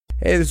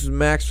Hey, this is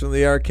Max from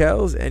the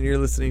Arkells, and you're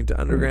listening to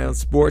Underground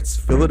Sports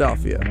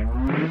Philadelphia.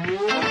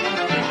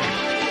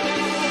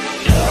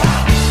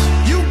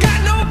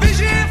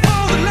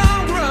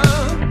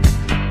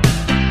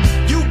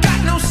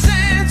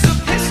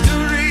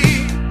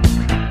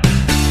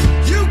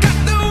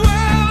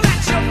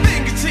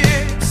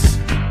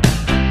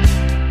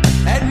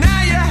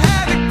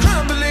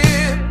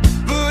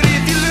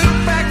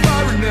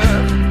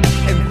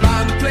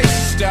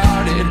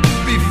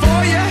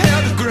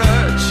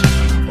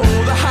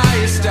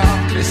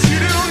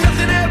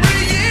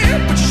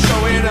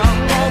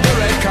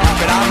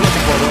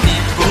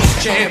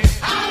 Champ.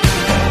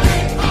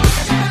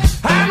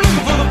 I'm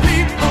looking for the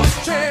people's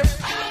champ.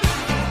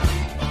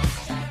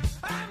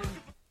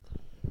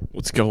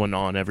 What's going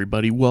on,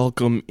 everybody?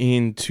 Welcome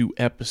into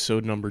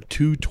episode number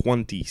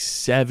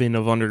 227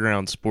 of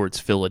Underground Sports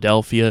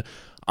Philadelphia.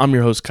 I'm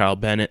your host, Kyle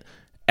Bennett.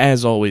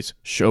 As always,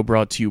 show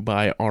brought to you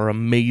by our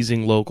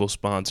amazing local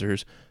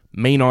sponsors,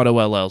 Main Auto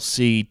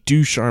LLC,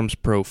 Ducharme's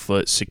Pro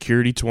Foot,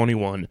 Security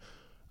 21,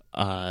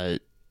 Paul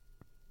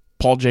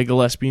J.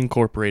 Gillespie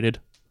Incorporated,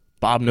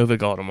 Bob Novick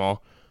Automall,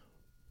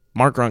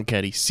 Mark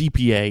Ronchetti,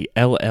 CPA,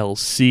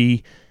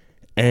 LLC,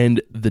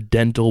 and the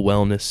Dental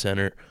Wellness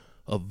Center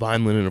of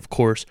Vineland. And, of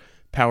course,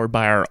 powered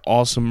by our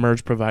awesome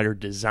merch provider,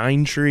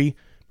 Design Tree.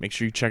 Make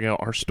sure you check out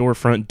our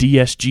storefront,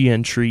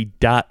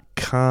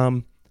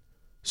 dsgntree.com.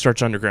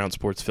 Search Underground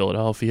Sports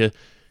Philadelphia.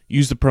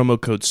 Use the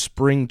promo code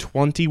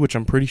SPRING20, which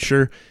I'm pretty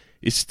sure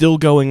is still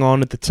going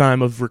on at the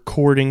time of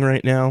recording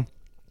right now.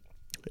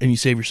 And you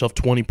save yourself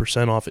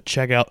 20% off at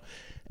checkout.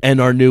 And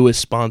our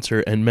newest sponsor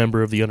and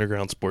member of the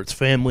Underground Sports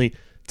family,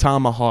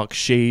 Tomahawk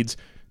Shades.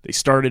 They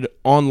started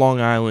on Long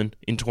Island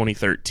in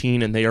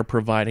 2013, and they are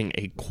providing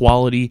a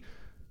quality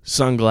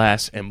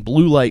sunglass and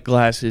blue light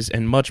glasses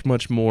and much,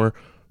 much more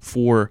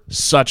for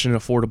such an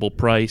affordable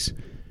price.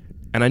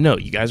 And I know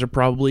you guys are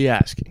probably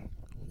asking,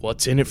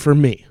 what's in it for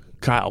me?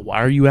 Kyle,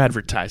 why are you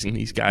advertising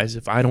these guys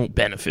if I don't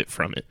benefit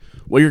from it?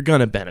 Well, you're going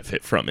to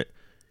benefit from it.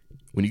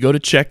 When you go to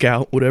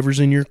checkout,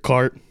 whatever's in your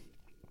cart,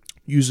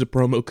 use the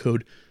promo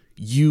code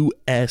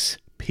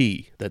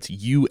USP. That's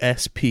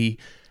USP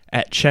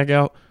at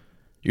checkout.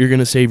 You're going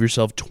to save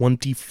yourself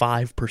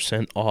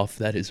 25% off.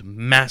 That is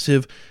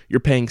massive. You're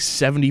paying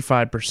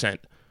 75%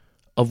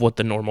 of what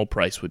the normal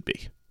price would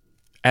be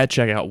at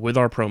checkout with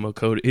our promo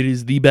code. It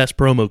is the best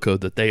promo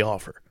code that they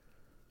offer.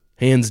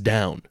 Hands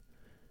down.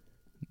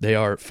 They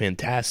are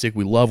fantastic.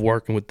 We love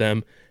working with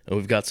them, and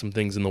we've got some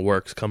things in the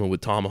works coming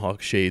with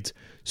Tomahawk Shades.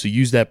 So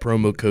use that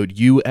promo code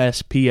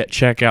USP at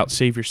checkout.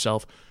 Save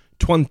yourself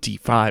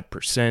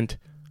 25%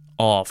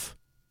 off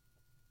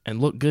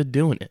and look good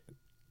doing it.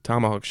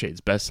 Tomahawk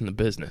Shades, best in the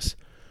business.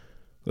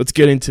 Let's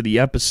get into the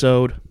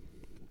episode.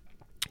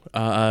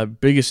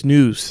 Biggest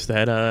news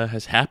that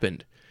has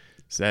happened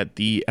is that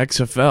the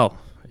XFL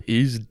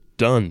is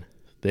done.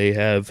 They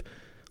have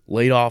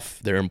laid off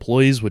their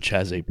employees, which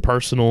has a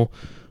personal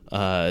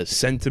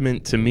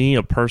sentiment to me,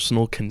 a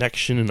personal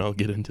connection, and I'll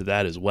get into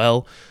that as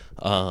well.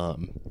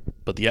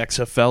 But the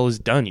XFL is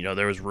done. You know,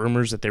 there was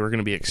rumors that they were going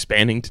to be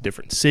expanding to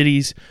different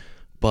cities,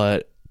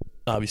 but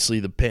obviously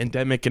the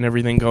pandemic and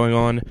everything going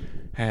on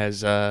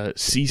has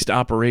ceased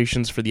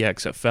operations for the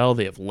XFL.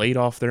 They have laid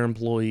off their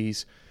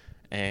employees,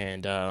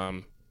 and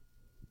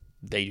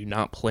they do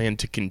not plan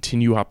to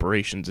continue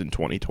operations in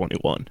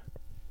 2021,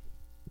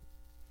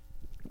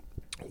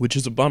 which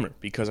is a bummer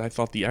because I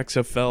thought the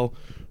XFL,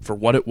 for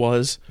what it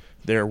was,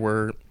 there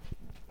were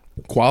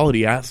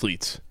quality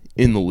athletes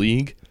in the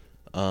league.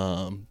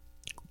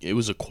 It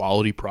was a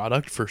quality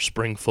product for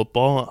spring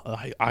football.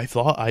 I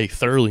thought I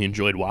thoroughly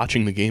enjoyed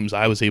watching the games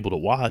I was able to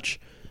watch.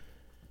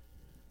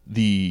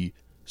 The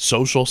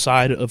social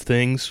side of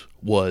things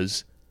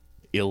was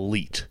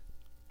elite.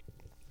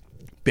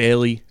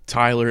 Bailey,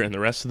 Tyler, and the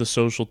rest of the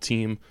social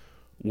team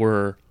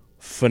were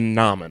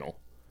phenomenal.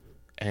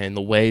 And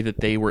the way that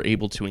they were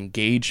able to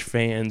engage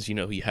fans, you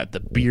know, you had the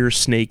beer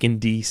snake in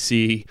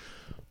D.C.,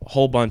 a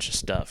whole bunch of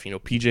stuff. You know,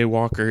 P.J.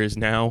 Walker is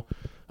now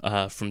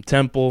from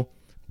Temple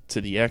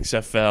to the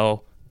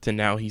XFL to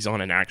now he's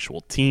on an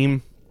actual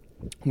team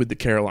with the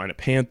Carolina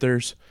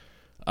Panthers.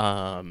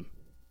 You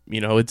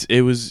know,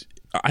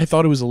 I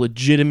thought it was a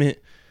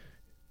legitimate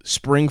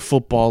spring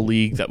football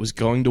league that was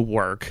going to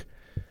work,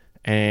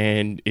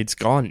 and it's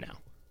gone now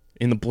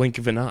in the blink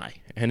of an eye.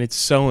 And it's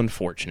so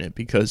unfortunate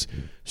because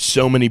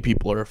so many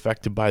people are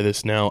affected by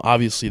this now.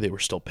 Obviously, they were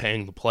still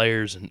paying the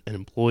players and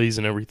employees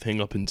and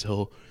everything up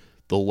until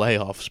the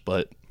layoffs,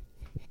 but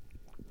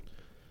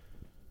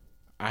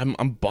I'm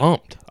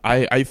bummed.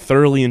 I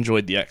thoroughly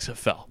enjoyed the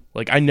XFL.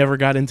 Like, I never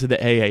got into the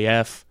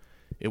AAF.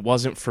 It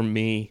wasn't for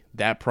me.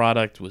 That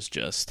product was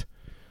just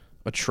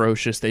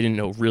atrocious. They didn't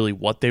know really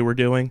what they were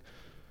doing.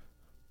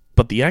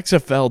 But the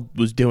XFL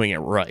was doing it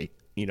right.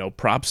 You know,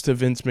 props to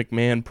Vince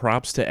McMahon,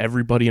 props to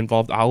everybody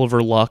involved,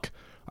 Oliver Luck.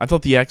 I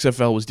thought the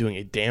XFL was doing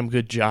a damn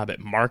good job at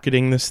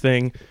marketing this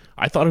thing.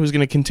 I thought it was going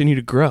to continue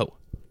to grow.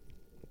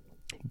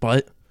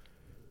 But,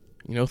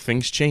 you know,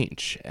 things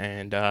change.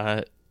 And,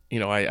 you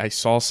know, I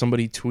saw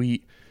somebody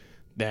tweet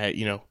that,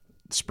 you know,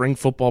 spring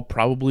football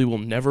probably will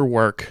never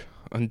work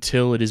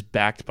until it is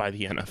backed by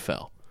the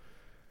NFL.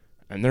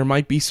 And there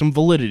might be some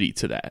validity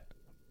to that.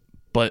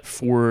 But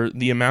for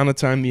the amount of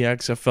time the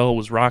XFL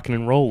was rocking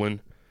and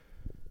rolling,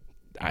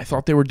 I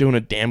thought they were doing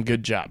a damn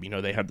good job.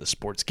 They had the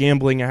sports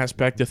gambling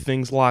aspect of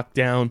things locked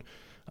down.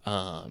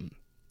 The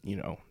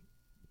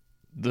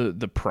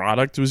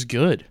product was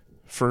good.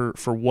 For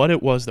what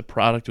it was, the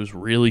product was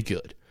really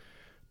good.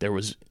 There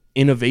was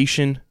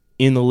innovation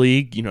in the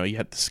league. You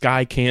had the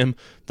sky cam,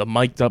 the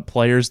mic'd up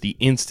players, the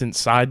instant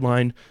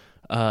sideline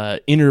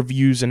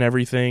interviews and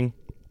everything.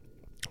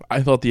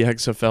 I thought the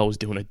XFL was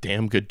doing a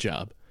damn good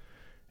job.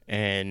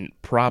 And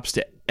props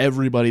to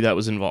everybody that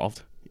was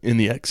involved in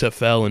the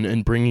XFL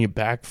and bringing it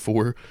back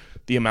for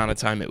the amount of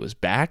time it was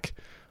back,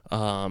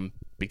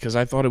 because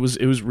I thought it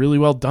was really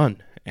well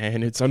done.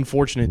 And it's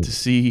unfortunate to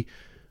see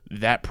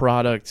that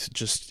product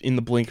just in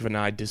the blink of an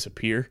eye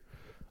disappear.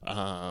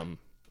 Now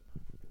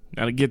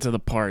to get to the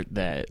part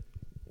that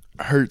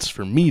hurts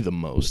for me the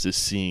most is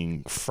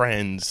seeing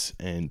friends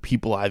and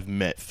people I've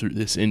met through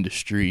this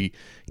industry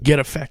get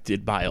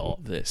affected by all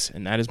of this.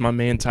 And that is my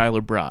man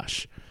Tyler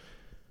Brosh.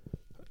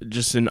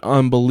 Just an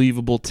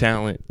unbelievable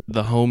talent.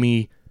 The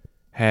homie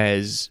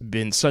has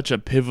been such a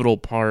pivotal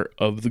part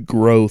of the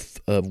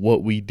growth of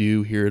what we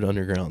do here at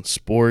Underground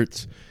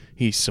Sports.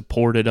 He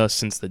supported us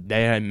since the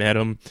day I met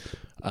him.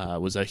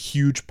 Was a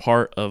huge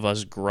part of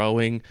us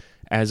growing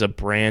as a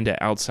brand at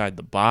Outside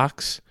the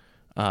Box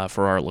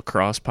for our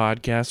lacrosse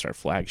podcast, our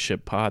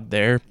flagship pod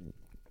there.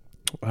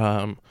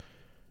 When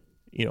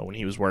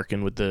he was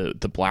working with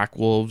the Black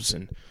Wolves,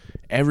 and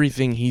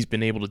everything he's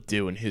been able to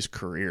do in his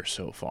career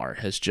so far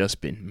has just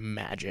been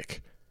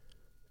magic.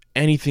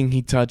 Anything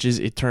he touches,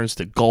 it turns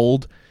to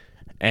gold.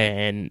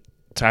 And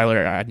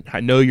Tyler,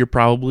 I know you're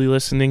probably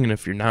listening, and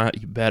if you're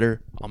not, you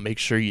better. I'll make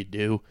sure you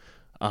do.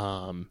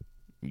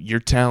 Your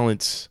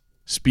talents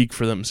speak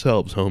for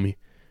themselves, homie.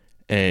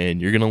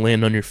 And you're going to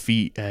land on your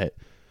feet at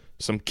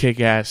some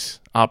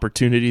kick-ass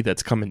opportunity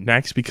that's coming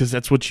next, because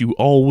that's what you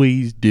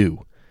always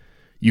do.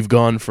 You've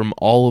gone from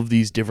all of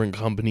these different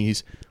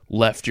companies,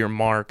 left your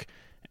mark,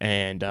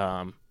 and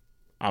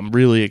I'm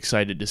really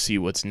excited to see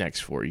what's next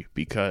for you,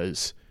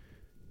 because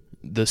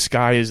the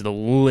sky is the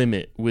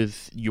limit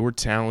with your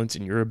talents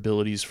and your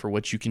abilities for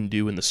what you can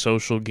do in the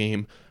social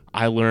game.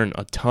 I learned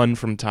a ton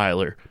from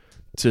Tyler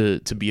to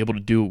be able to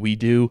do what we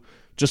do.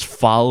 Just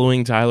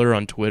following Tyler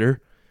on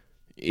Twitter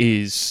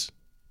is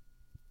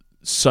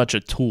such a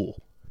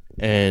tool.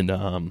 And,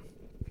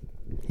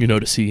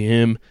 to see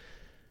him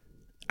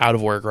out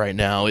of work right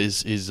now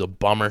is a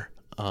bummer,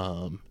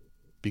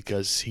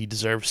 because he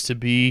deserves to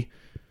be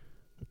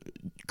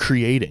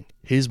creating.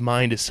 His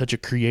mind is such a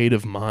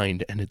creative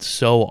mind, and it's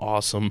so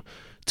awesome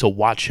to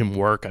watch him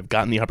work. I've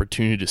gotten the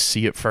opportunity to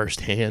see it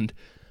firsthand.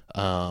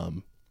 My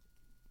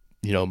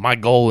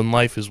goal in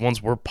life is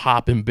once we're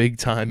popping big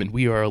time and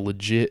we are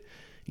legit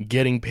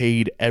getting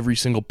paid, every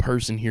single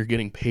person here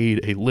getting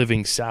paid a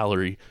living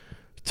salary,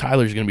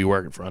 Tyler's going to be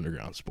working for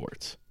Underground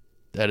Sports.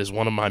 That is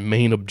one of my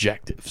main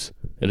objectives.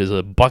 It is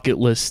a bucket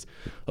list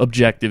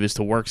objective, is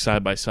to work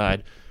side by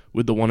side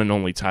with the one and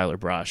only Tyler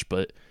Brosh.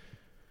 But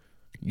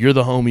you're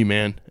the homie,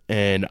 man,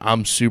 and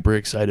I'm super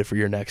excited for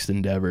your next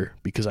endeavor,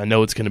 because I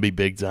know it's going to be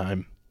big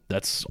time.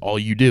 That's all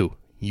you do.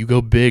 You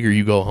go big or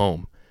you go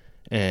home.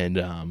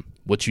 And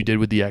what you did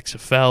with the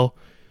XFL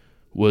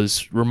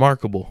was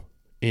remarkable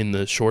in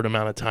the short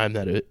amount of time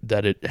that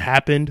it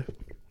happened.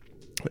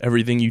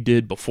 Everything you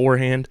did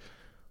beforehand,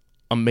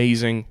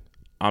 amazing.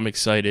 I'm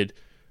excited.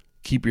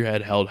 Keep your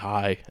head held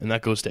high, and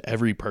that goes to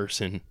every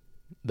person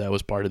that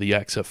was part of the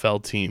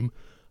XFL team,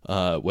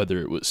 whether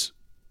it was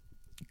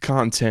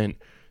content,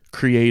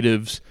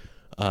 creatives,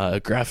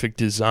 graphic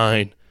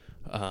design,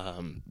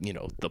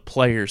 the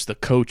players, the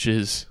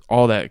coaches,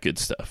 all that good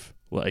stuff.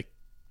 Like,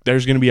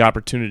 there's going to be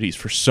opportunities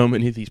for so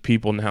many of these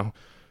people now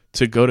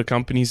to go to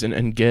companies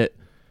and get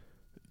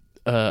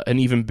an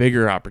even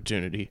bigger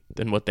opportunity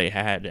than what they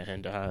had,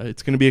 and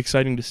it's going to be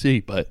exciting to see.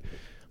 But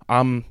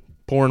I'm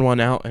pouring one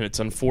out, and it's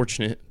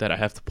unfortunate that I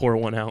have to pour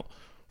one out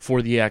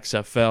for the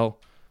XFL.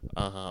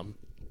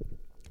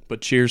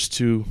 But cheers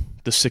to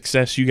the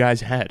success you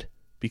guys had,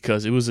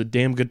 because it was a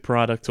damn good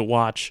product to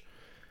watch,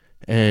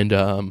 and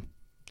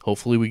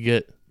hopefully we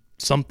get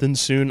something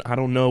soon. I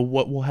don't know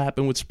what will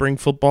happen with spring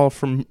football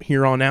from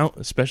here on out,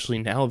 especially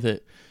now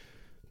that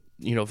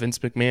Vince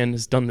McMahon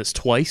has done this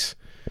twice.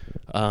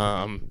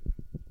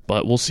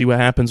 But we'll see what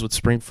happens with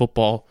spring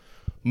football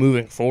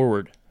moving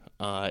forward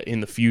in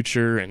the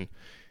future, and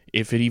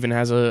if it even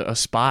has a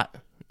spot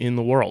in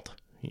the world.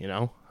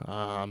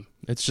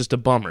 It's just a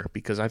bummer,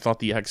 because I thought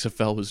the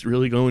XFL was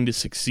really going to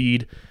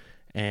succeed,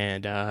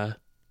 and now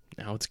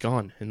it's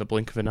gone in the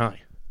blink of an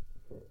eye.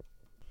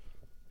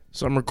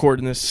 So I'm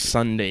recording this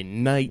Sunday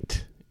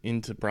night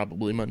into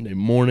probably Monday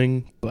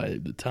morning. By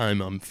the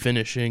time I'm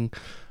finishing,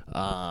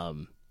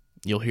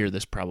 you'll hear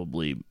this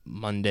probably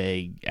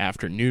Monday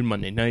afternoon,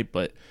 Monday night,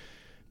 but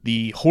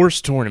the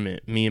horse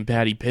tournament me and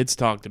Patty Pitts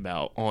talked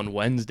about on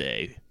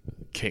Wednesday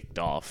kicked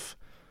off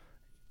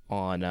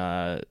on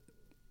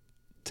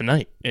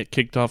tonight. It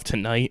kicked off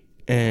tonight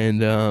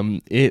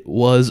and it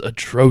was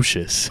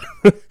atrocious,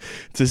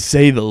 to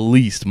say the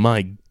least.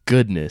 My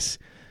goodness.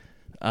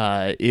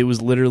 It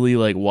was literally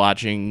like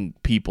watching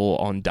people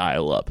on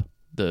dial-up.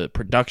 The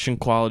production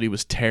quality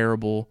was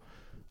terrible.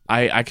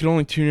 I could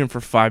only tune in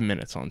for 5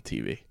 minutes on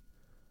TV.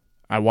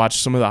 I watched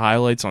some of the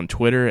highlights on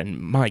Twitter, and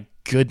my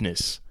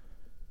goodness,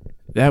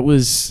 that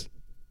was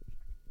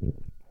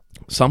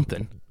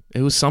something.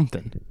 It was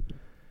something.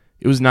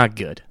 It was not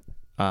good.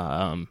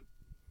 The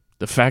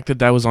fact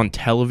that was on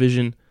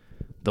television,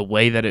 the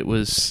way that it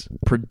was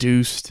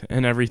produced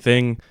and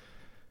everything,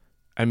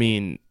 I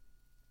mean,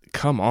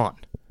 come on.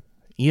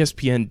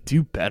 ESPN,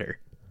 do better.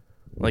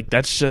 Like,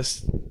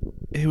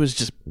 it was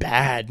just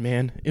bad,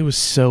 man. It was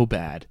so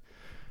bad.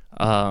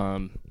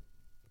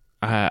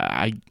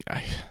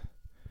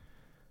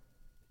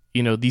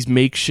 These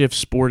makeshift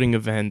sporting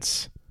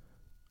events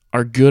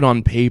are good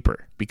on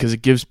paper because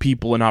it gives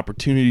people an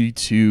opportunity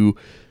to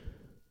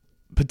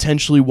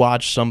potentially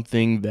watch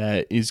something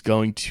that is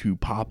going to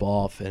pop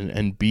off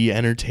and be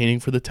entertaining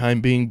for the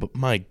time being. But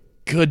my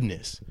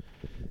goodness,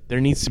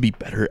 there needs to be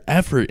better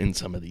effort in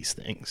some of these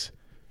things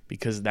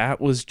because that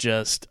was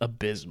just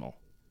abysmal.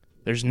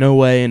 There's no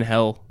way in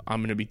hell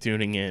I'm going to be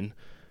tuning in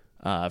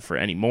for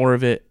any more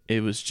of it.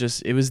 It was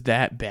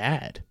that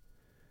bad.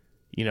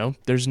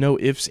 There's no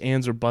ifs,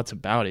 ands, or buts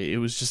about it. It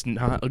was just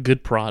not a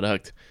good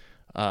product.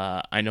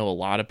 I know a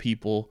lot of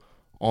people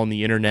on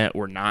the internet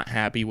were not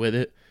happy with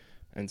it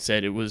and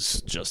said it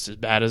was just as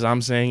bad as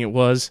I'm saying it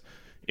was.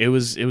 It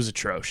was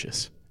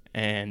atrocious.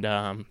 And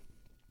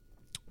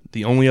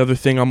the only other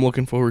thing I'm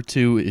looking forward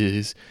to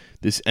is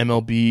this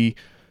MLB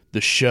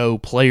The Show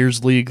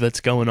Players League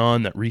that's going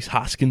on that Rhys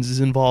Hoskins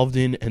is involved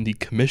in, and the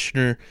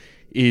commissioner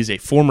is a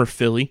former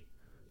Philly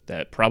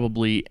that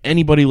probably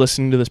anybody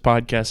listening to this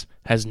podcast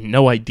has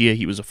no idea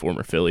he was a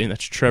former Philly, and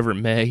that's Trevor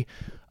May.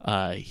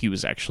 He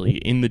was actually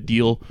in the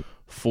deal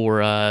for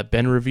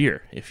Ben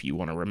Revere, if you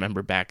want to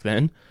remember back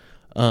then.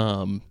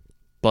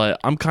 But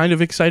I'm kind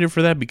of excited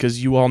for that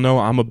because you all know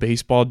I'm a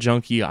baseball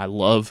junkie. I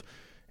love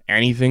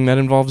anything that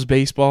involves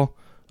baseball.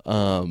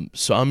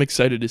 So I'm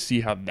excited to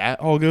see how that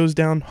all goes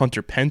down.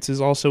 Hunter Pence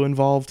is also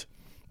involved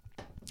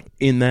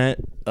in that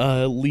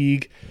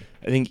league.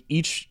 I think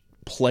each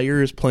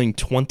player is playing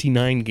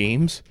 29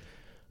 games.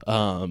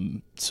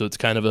 So it's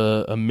kind of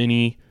a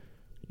mini,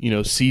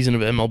 season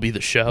of MLB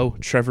The Show.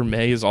 Trevor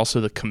May is also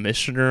the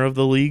commissioner of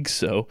the league,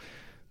 so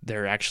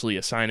they're actually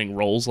assigning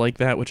roles like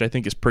that, which I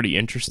think is pretty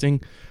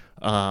interesting.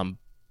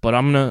 But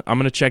I'm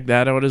gonna check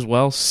that out as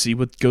well, see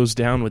what goes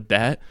down with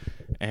that,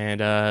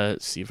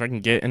 and see if I can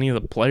get any of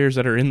the players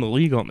that are in the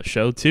league on the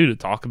show too to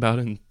talk about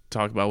it and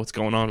talk about what's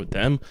going on with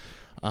them.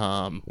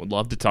 Would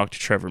love to talk to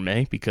Trevor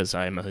May because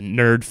I'm a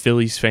nerd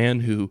Phillies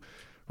fan who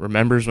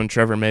remembers when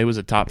Trevor May was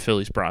a top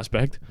Phillies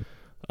prospect.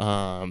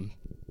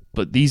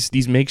 But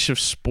these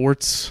makeshift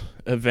sports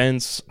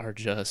events are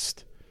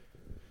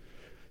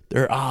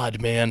they're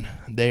odd, man.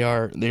 They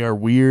are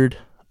weird.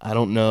 I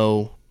don't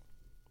know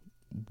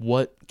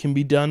what can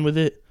be done with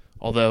it.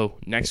 Although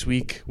next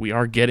week we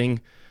are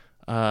getting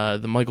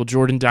the Michael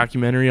Jordan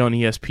documentary on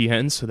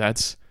ESPN, so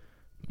that's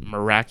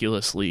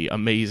miraculously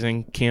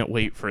amazing. Can't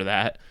wait for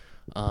that.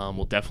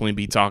 We'll definitely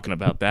be talking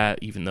about that,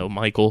 even though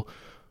Michael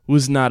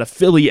was not a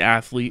Philly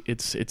athlete.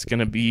 It's going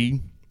to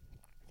be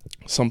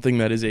something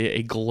that is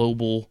a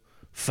global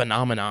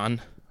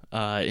phenomenon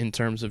in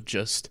terms of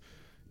just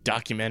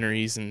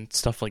documentaries and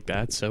stuff like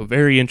that. So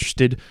very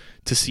interested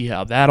to see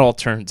how that all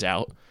turns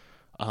out.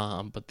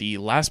 But the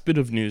last bit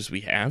of news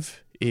we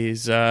have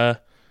is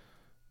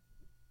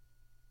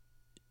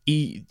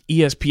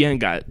ESPN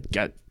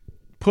got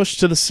pushed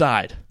to the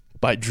side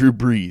by Drew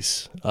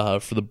Brees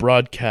for the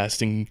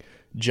broadcasting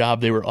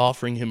job they were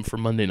offering him for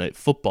Monday Night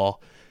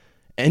Football.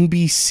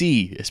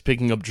 NBC is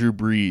picking up Drew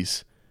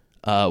Brees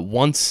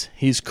once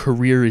his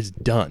career is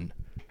done.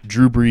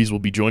 Drew Brees will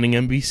be joining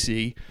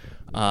NBC,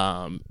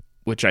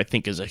 which I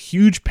think is a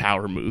huge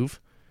power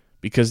move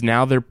because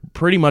now they're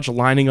pretty much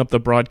lining up the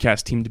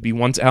broadcast team to be,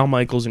 once Al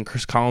Michaels and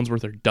Chris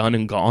Collinsworth are done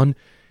and gone,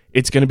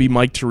 it's going to be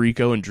Mike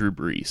Tirico and Drew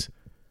Brees.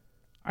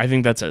 I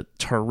think that's a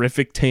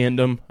terrific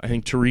tandem. I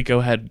think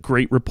Tirico had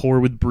great rapport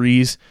with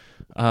Brees,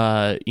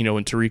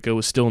 when Tirico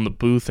was still in the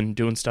booth and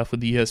doing stuff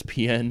with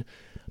ESPN.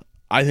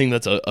 I think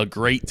that's a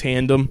great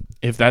tandem.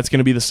 If that's going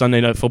to be the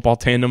Sunday Night Football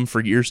tandem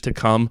for years to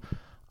come,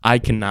 I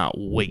cannot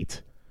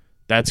wait.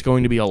 That's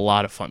going to be a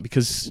lot of fun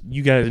because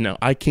you guys know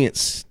I can't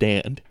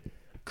stand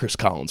Chris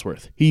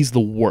Collinsworth. He's the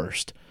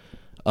worst.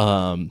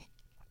 And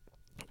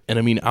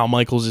I mean, Al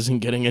Michaels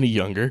isn't getting any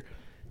younger.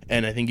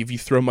 And I think if you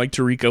throw Mike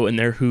Tirico in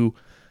there, who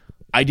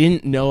I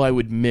didn't know I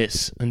would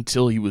miss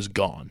until he was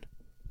gone.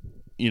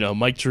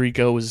 Mike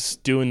Tirico was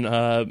doing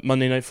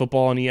Monday Night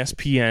Football on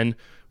ESPN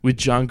with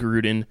John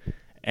Gruden.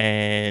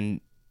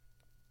 And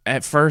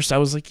at first I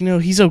was like,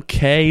 he's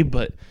okay,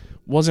 but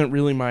wasn't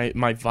really my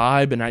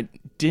vibe. And I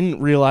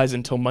didn't realize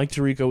until Mike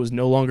Tirico was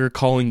no longer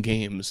calling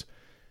games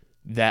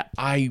that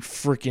I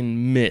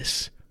freaking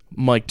miss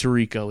Mike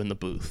Tirico in the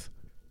booth.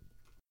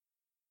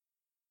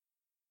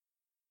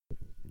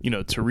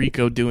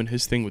 Tirico doing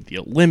his thing with the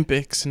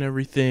Olympics and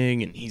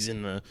everything, and he's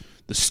in the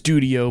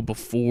studio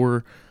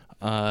before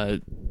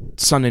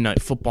Sunday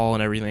Night Football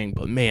and everything.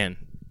 But, man,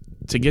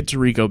 to get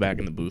Tirico back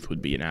in the booth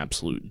would be an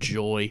absolute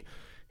joy.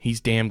 He's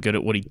damn good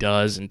at what he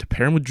does. And to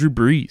pair him with Drew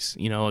Brees,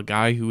 a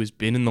guy who has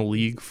been in the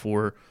league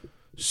for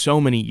so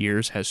many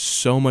years, has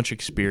so much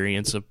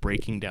experience of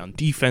breaking down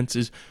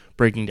defenses,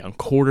 breaking down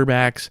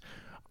quarterbacks.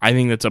 I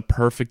think that's a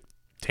perfect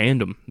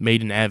tandem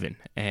made in heaven.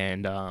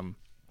 And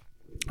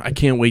I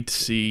can't wait to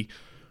see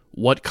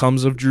what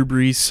comes of Drew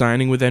Brees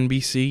signing with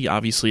NBC.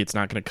 Obviously, it's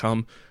not going to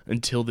come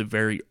until the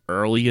very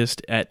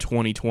earliest at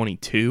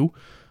 2022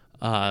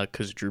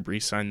 because Drew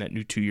Brees signed that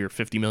new 2-year,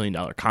 $50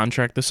 million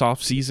contract this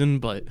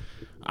offseason. But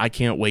I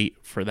can't wait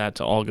for that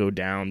to all go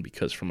down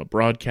because from a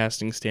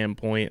broadcasting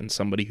standpoint and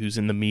somebody who's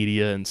in the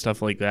media and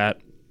stuff like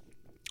that,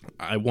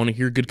 I want to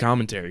hear good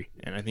commentary.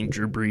 And I think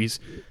Drew Brees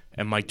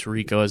and Mike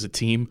Tirico as a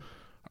team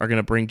are going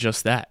to bring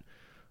just that.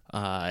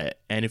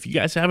 And if you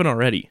guys haven't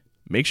already,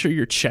 make sure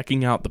you're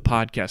checking out the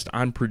podcast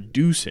I'm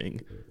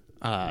producing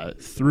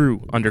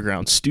through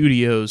Underground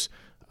Studios,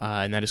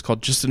 and that is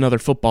called Just Another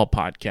Football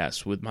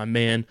Podcast with my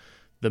man,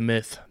 the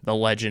myth, the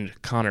legend,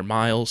 Connor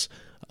Miles.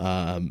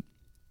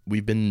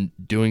 We've been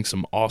doing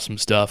some awesome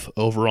stuff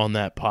over on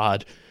that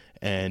pod,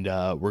 and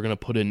we're going to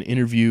put an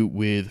interview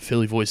with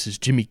Philly Voice's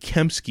Jimmy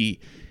Kempski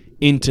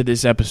into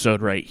this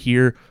episode right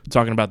here,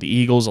 talking about the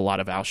Eagles, a lot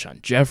of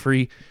Alshon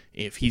Jeffrey,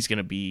 if he's going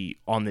to be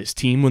on this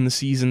team when the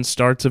season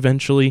starts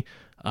eventually.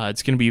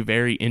 It's going to be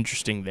very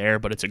interesting there,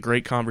 but it's a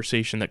great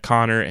conversation that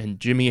Connor and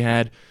Jimmy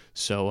had,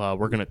 so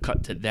we're going to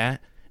cut to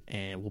that,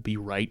 and we'll be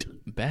right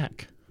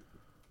back.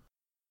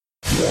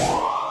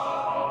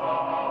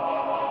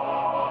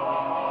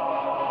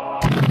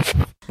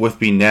 With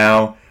me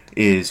now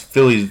is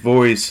Philly's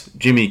voice,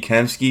 Jimmy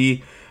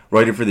Kempski,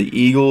 writer for the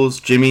Eagles.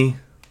 Jimmy,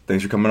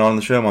 thanks for coming on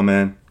the show, my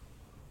man.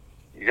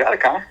 You got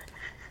it, Connor.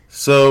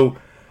 So,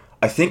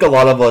 I think a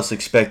lot of us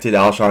expected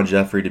Alshon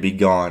Jeffrey to be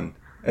gone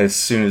as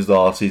soon as the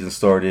offseason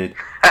started.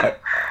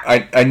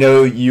 I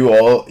know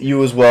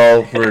you as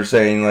well were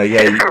saying, like,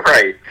 yeah,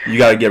 right. You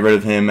got to get rid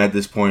of him at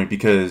this point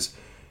because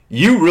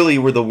you really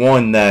were the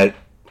one that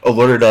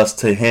alerted us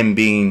to him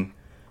being,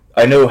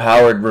 I know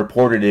Howard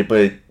reported it,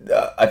 but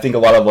I think a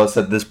lot of us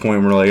at this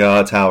point were like, oh,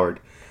 it's Howard.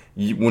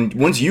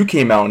 Once you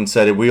came out and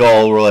said it, we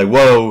all were like,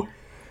 whoa,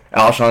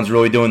 Alshon's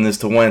really doing this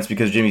to Wentz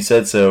because Jimmy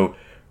said so.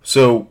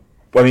 So,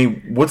 I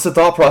mean, what's the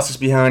thought process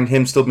behind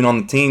him still being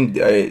on the team?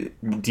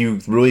 Do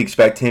you really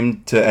expect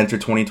him to enter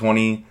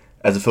 2020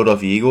 as a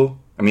Philadelphia Eagle?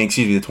 I mean,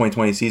 excuse me, the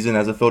 2020 season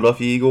as a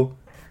Philadelphia Eagle?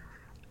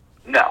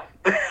 No.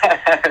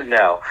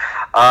 No.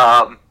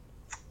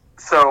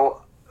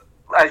 So,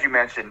 as you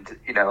mentioned,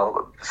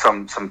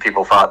 some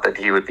people thought that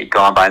he would be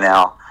gone by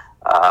now,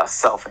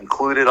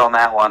 self-included on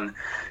that one.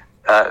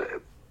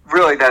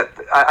 Really, that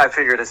I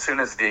figured as soon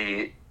as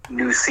the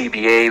new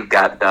CBA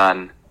got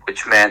done,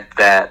 which meant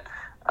that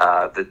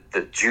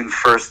the June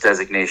 1st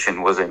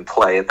designation was in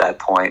play at that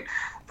point,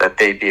 that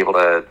they'd be able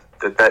to,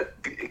 that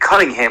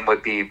cutting him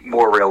would be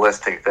more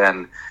realistic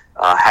than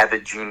had the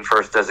June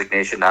 1st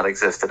designation not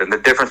existed. And the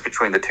difference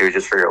between the two,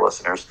 just for your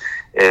listeners,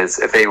 is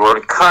if they were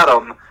to cut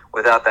him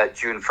without that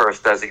June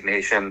 1st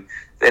designation,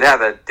 they'd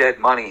have a dead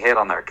money hit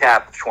on their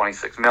cap of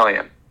 $26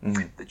 million.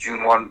 Mm-hmm. The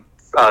June 1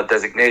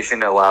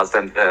 designation allows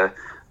them to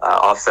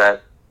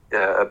offset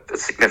a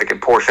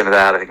significant portion of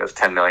that, I think it was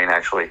 $10 million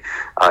actually,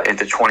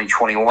 into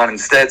 2021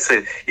 instead.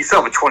 So you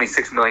still have a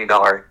 $26 million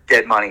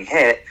dead money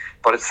hit,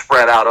 but it's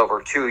spread out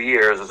over 2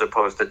 years as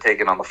opposed to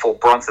taking on the full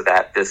brunt of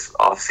that this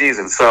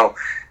offseason. So,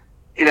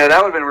 that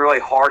would have been really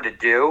hard to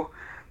do.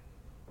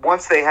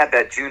 Once they had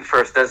that June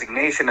 1st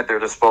designation at their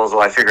disposal,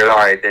 I figured, all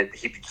right, that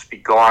he could just be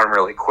gone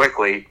really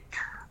quickly.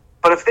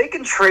 But if they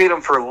can trade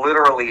him for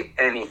literally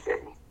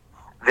anything,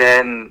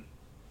 then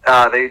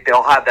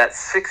they'll have that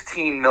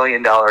 $16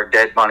 million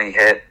dead money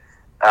hit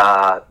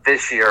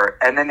this year,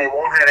 and then they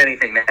won't have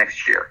anything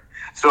next year.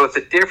 So it's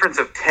a difference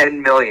of $10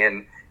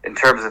 million in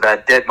terms of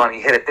that dead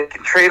money hit. If they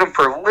can trade him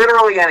for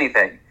literally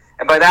anything,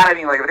 and by that I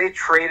mean like if they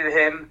traded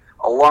him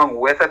along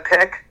with a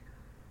pick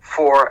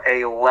for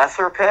a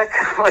lesser pick,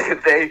 like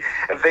if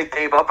they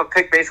gave up a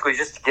pick basically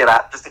just to get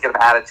him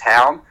out of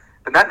town,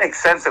 then that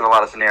makes sense in a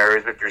lot of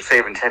scenarios. If you're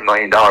saving $10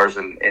 million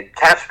in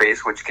cap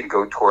space, which can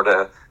go toward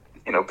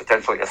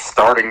potentially a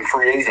starting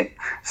free agent.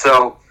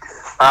 So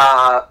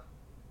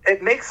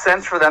it makes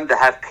sense for them to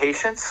have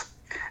patience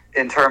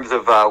in terms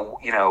of,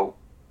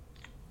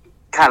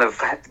 kind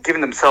of giving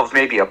themselves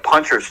maybe a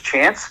puncher's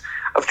chance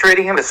of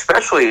trading him,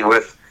 especially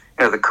with,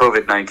 the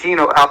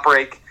COVID-19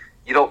 outbreak.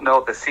 You don't know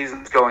if the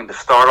season's going to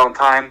start on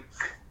time.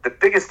 The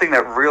biggest thing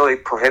that really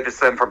prohibits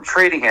them from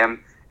trading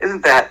him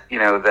isn't that,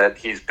 that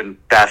he's been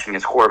bashing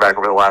his quarterback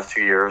over the last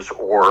 2 years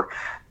or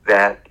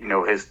that,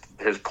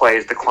 his play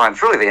has declined.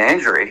 It's really the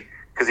injury,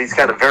 because he's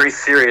got a very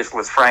serious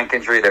Lisfranc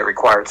injury that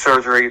required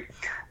surgery.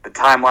 The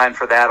timeline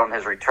for that on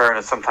his return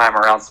is sometime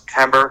around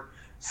September.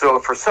 So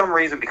if for some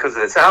reason, because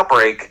of this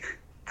outbreak,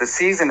 the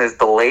season is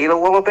delayed a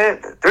little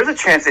bit, there's a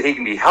chance that he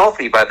can be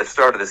healthy by the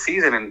start of the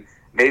season, and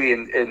maybe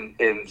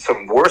in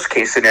some worst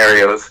case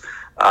scenarios,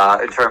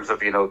 in terms of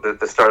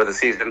the start of the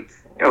season.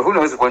 Who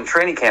knows when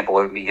training camp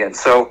will begin?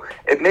 So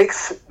it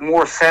makes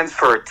more sense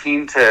for a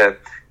team to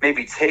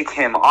maybe take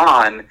him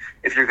on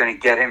if you're going to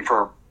get him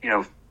for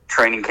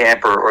training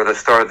camp or the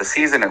start of the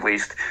season at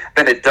least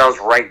than it does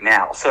right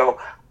now. So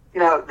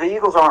the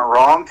Eagles aren't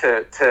wrong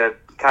to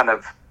kind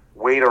of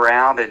wait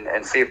around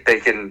and see if they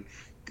can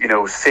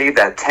save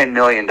that $10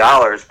 million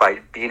by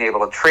being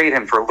able to trade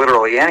him for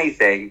literally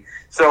anything.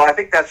 So I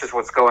think that's just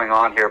what's going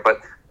on here.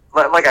 But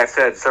like I've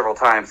said several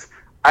times,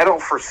 I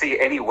don't foresee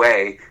any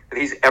way that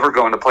he's ever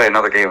going to play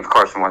another game with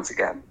Carson Wentz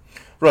again.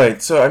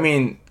 Right. So, I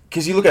mean,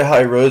 because you look at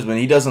Howie Roseman,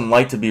 he doesn't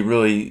like to be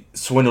really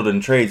swindled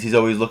in trades. He's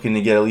always looking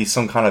to get at least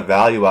some kind of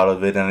value out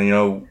of it.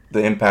 And,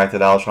 the impact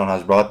that Alshon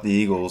has brought the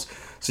Eagles.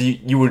 So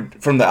you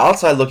would, from the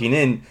outside looking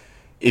in,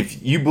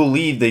 if you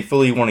believe they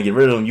fully want to get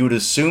rid of him, you would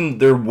assume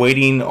they're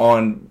waiting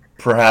on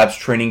perhaps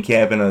training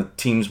camp and a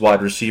team's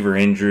wide receiver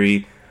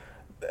injury,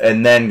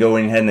 and then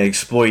going ahead and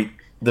exploit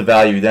the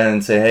value then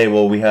and say, hey,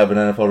 well, we have an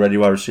NFL-ready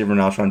wide receiver in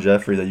Alshon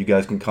Jeffrey that you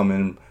guys can come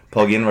in and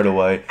plug in right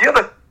away. The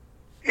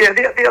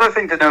other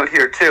thing to note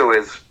here, too,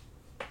 is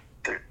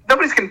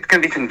nobody's going to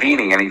be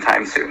convening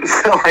anytime soon.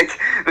 So,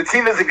 the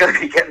team isn't going to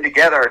be getting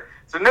together.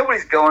 So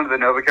nobody's going to the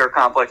NovaCare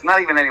complex.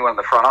 Not even anyone in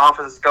the front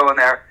office is going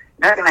there.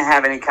 You're not going to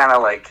have any kind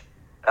of,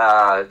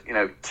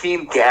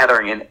 team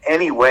gathering in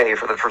any way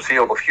for the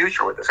foreseeable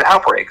future with this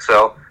outbreak.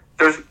 So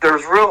there's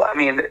real,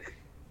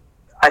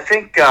 I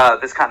think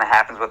this kind of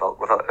happens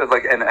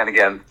and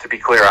again, to be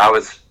clear, I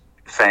was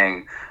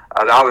saying,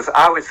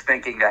 I was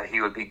thinking that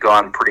he would be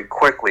gone pretty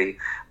quickly,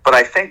 but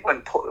I think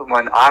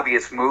when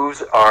obvious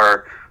moves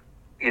are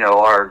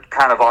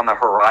kind of on the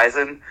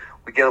horizon,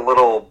 we get a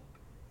little,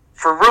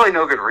 for really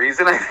no good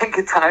reason, I think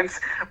at times,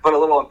 but a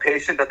little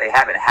impatient that they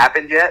haven't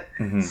happened yet.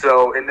 Mm-hmm.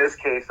 So in this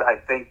case, I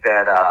think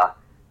that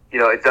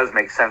it does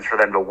make sense for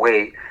them to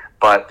wait.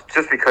 But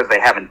just because they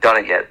haven't done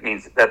it yet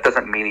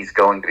doesn't mean he's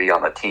going to be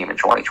on the team in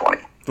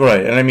 2020.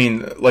 Right,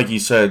 and like you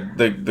said,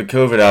 the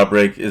COVID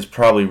outbreak is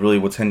probably really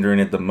what's hindering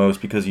it the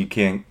most because you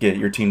can't get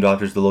your team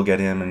doctors to look at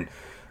him,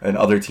 and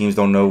other teams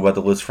don't know about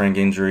the Lisfranc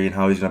injury and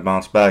how he's going to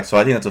bounce back. So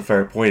I think that's a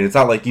fair point. It's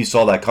not like you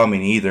saw that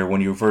coming either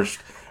when you first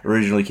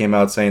originally came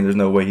out saying there's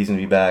no way he's going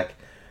to be back.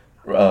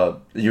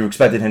 You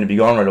expected him to be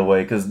gone right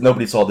away because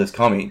nobody saw this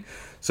coming.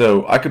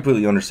 So I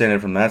completely understand it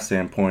from that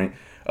standpoint.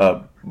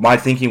 My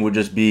thinking would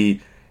just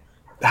be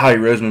Howie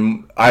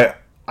Roseman.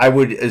 I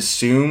would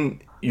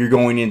assume you're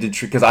going into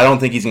because I don't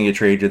think he's going to get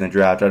traded in the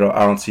draft. I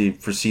don't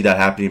foresee that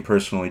happening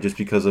personally, just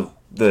because of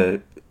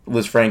the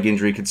Lisfranc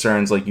injury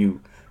concerns, like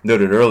you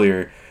noted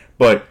earlier.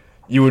 But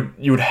you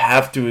would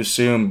have to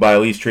assume by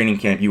at least training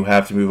camp you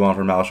have to move on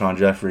from Alshon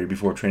Jeffrey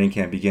before training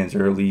camp begins,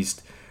 or at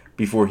least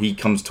before he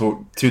comes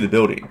to the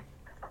building.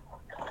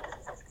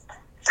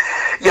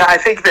 Yeah, I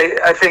think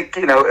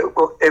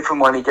if and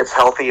when he gets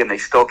healthy and they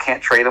still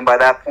can't trade him by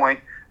that point,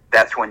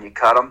 that's when you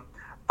cut him.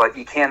 But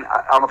you can't.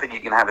 I don't think you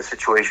can have a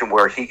situation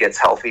where he gets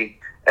healthy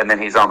and then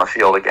he's on the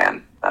field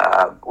again.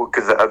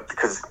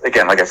 Because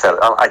again, like I said,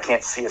 I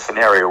can't see a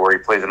scenario where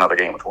he plays another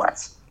game with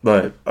Wentz.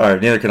 But all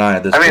right, neither can I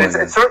at this point.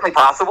 It's certainly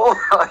possible.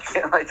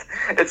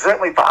 It's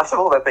certainly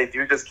possible that they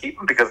do just keep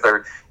him because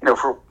they're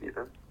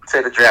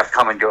say the draft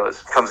comes and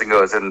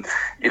goes, and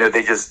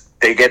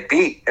they get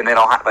beat and they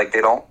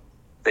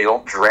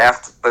don't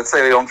draft. Let's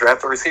say they don't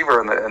draft a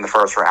receiver in the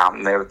first round,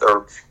 and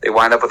they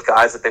wind up with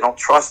guys that they don't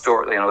trust,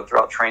 or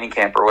throughout training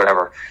camp or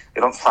whatever.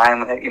 They don't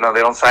sign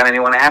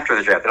anyone after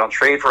the draft. They don't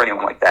trade for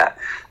anyone like that.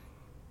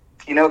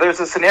 There's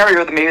a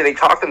scenario that maybe they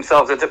talk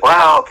themselves into.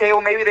 Wow, okay,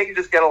 well maybe they can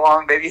just get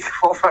along. Maybe he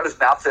won't run his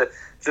mouth to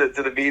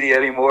the media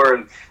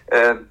anymore,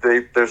 and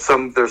there's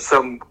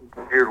some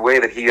weird way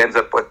that he ends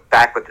up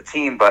back with the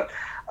team. But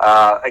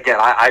again,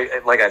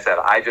 I like I said,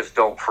 I just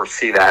don't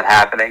foresee that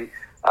happening.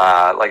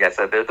 Like I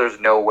said, there's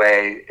no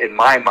way, in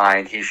my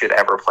mind, he should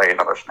ever play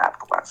another snap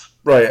for Wentz.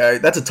 Right,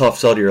 that's a tough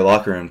sell to your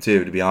locker room,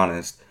 too, to be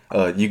honest.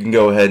 You can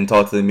go ahead and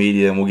talk to the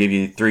media, and we'll give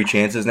you 3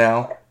 chances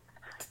now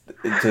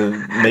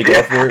to make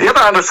up for it. The other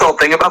undersold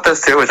thing about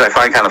this, too, which I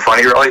find kind of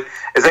funny, really,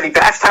 is that he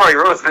bashed Howie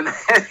Roseman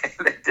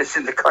in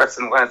addition to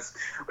Carson Wentz,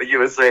 when you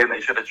were saying they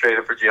should have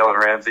traded for Jalen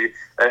Ramsey.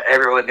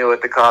 Everyone knew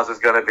what the cause was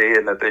going to be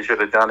and that they should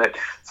have done it.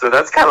 So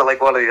that's kind of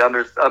like one of the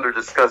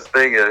under-discussed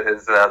thing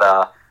is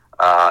that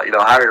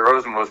Howie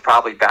Roseman was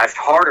probably bashed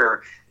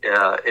harder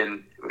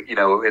in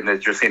the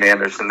Josina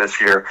Anderson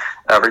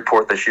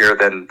report this year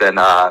than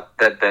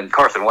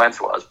Carson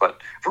Wentz was.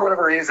 But for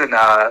whatever reason,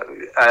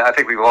 I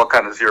think we've all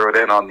kind of zeroed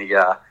in on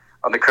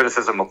the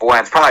criticism of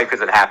Wentz, probably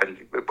because it happened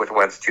with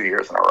Wentz 2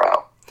 years in a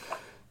row.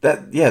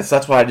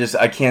 That's why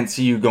I can't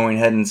see you going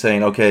ahead and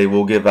saying, okay,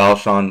 we'll give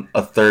Alshon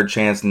a third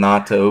chance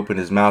not to open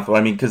his mouth.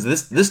 I mean, because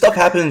this stuff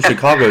happened in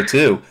Chicago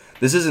too.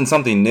 This isn't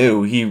something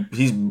new. He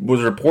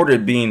was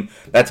reported being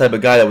that type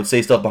of guy that would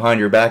say stuff behind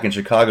your back in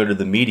Chicago to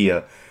the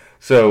media.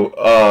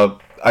 So,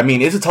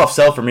 it's a tough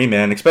sell for me,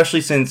 man,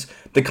 especially since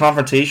the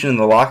confrontation in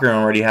the locker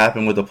room already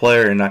happened with the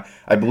player, and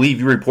I believe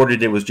you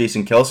reported it was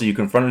Jason Kelce. You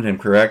confronted him,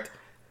 correct?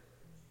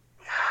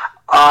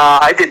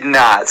 I did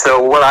not.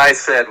 So what I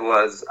said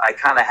was I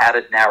kind of had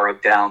it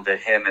narrowed down to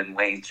him and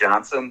Lane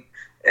Johnson,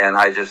 and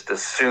I just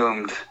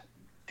assumed,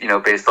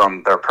 based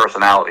on their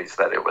personalities,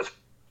 that it was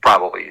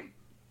probably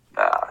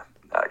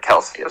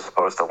Kelsey as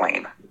opposed to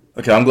Lane.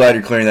 Okay, I'm glad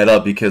you're clearing that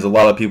up because a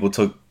lot of people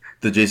took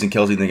the Jason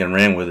Kelsey thing and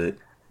ran with it.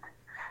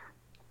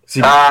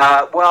 See,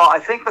 well, I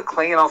think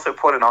McLean also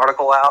put an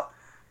article out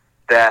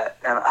that,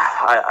 and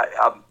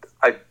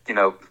I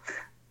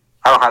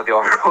don't have the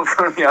article in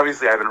front of me.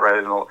 Obviously, I haven't read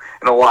it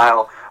in a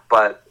while,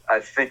 but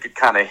I think it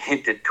kind of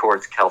hinted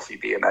towards Kelsey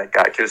being that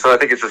guy too. So I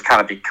think it's just kind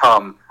of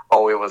become,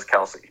 it was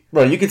Kelsey.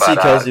 Right, you could see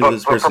Kelsey with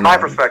his But from personality. my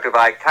perspective,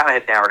 I kind of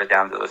had narrowed it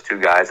down to those two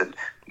guys, and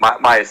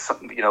my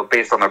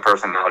based on their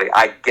personality,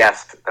 I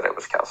guessed that it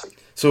was Kelsey.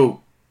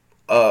 So,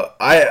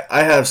 I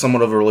have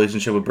somewhat of a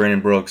relationship with Brandon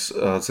Brooks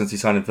since he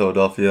signed in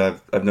Philadelphia.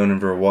 I've known him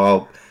for a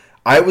while.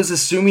 I was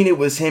assuming it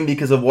was him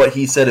because of what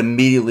he said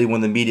immediately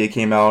when the media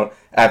came out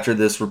after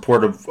this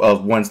report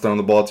of Wentz throwing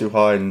the ball too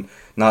high and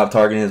not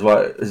targeting his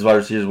wide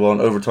receivers well and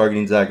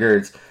over-targeting Zach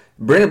Ertz.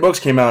 Brandon Brooks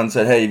came out and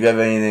said, hey, if you have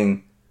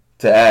anything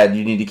to add,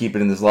 you need to keep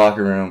it in this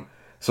locker room.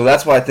 So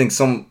that's why I think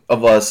some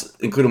of us,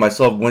 including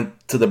myself, went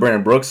to the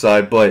Brandon Brooks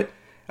side. But,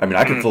 I mean,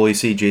 I can fully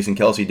see Jason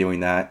Kelsey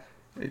doing that.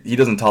 He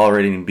doesn't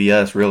tolerate any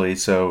BS, really.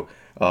 So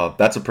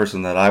that's a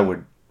person that I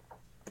would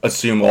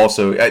assume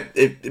also.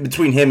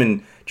 Between him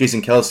and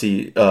Jason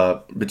Kelsey,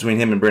 between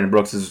him and Brandon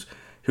Brooks is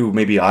who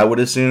maybe I would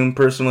assume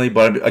personally.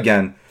 But,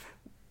 again,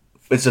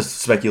 it's just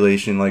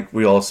speculation like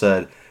we all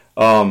said.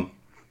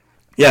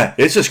 Yeah,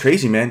 it's just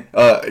crazy, man.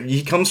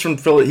 He comes from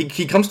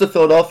he comes to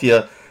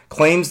Philadelphia,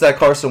 claims that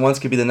Carson Wentz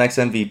could be the next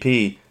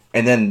MVP,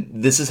 and then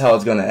this is how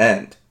it's going to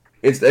end.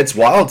 It's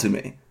wild to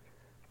me.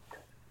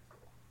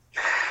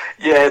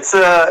 Yeah, it's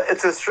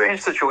a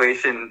strange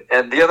situation,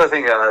 and the other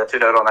thing to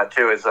note on that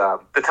too is the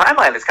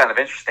timeline is kind of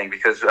interesting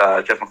because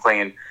Jeff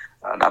McLean,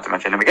 not to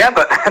mention him again,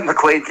 but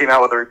McLean came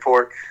out with a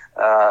report,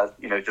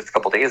 just a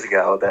couple days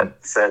ago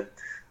that said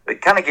they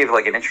kind of gave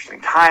like an interesting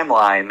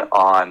timeline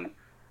on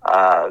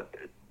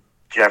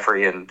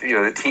Jeffrey, and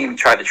the team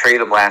tried to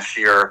trade him last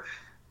year,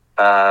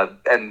 and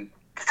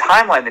the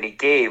timeline that he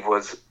gave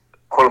was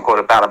quote unquote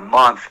about a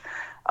month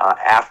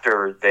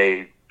after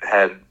they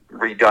had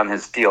redone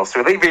his deal.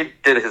 So they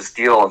redid his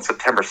deal on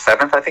September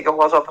 7th, I think it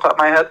was, off the top of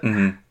my head.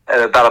 Mm-hmm.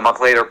 And about a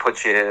month later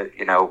puts you,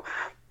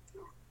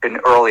 in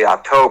early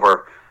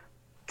October.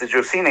 The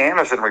Josina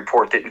Anderson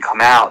report didn't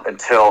come out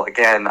until,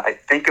 again, I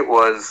think it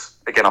was,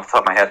 again, off the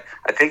top of my head,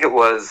 I think it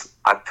was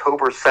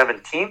October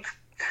 17th.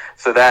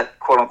 So that,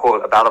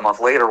 quote-unquote, about a month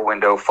later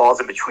window falls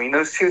in between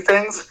those two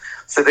things.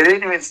 So they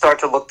didn't even start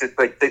to look to,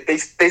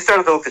 they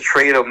started to look to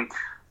trade him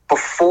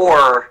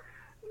before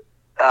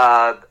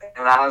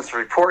an honest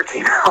report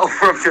came out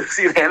from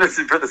Josina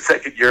Anderson for the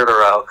second year in a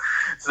row.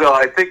 So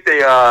I think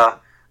they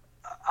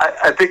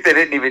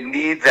didn't even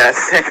need that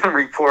second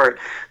report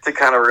to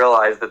kind of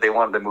realize that they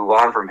wanted to move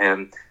on from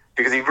him,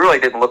 because he really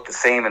didn't look the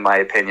same, in my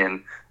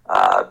opinion,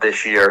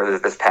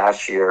 this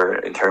past year,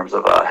 in terms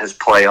of his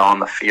play on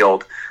the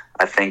field.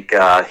 I think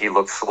he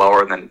looked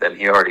slower than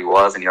he already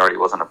was, and he already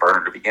wasn't a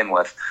burner to begin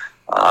with.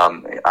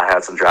 I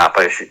had some drop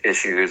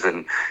issues,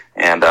 and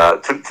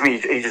to me,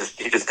 he just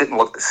didn't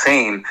look the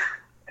same.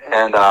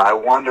 And I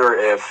wonder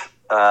if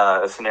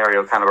a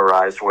scenario kind of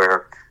arose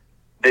where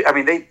they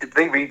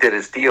redid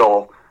his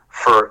deal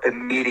for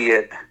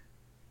immediate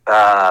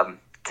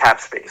cap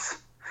space,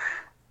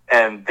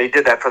 and they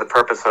did that for the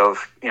purpose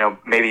of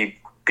maybe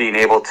being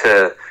able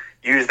to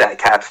use that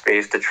cap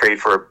space to trade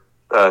for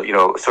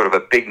sort of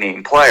a big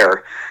name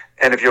player.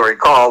 And if you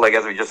recall, like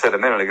as we just said a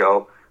minute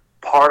ago,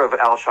 part of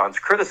Alshon's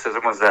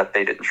criticism was that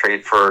they didn't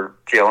trade for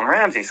Jalen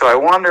Ramsey. So I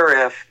wonder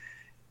if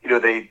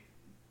the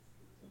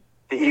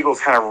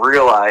Eagles kind of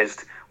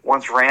realized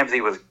once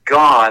Ramsey was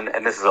gone,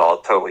 and this is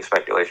all totally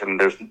speculation,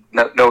 there's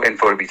no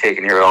info to be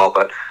taken here at all,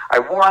 but I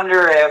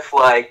wonder if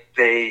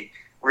they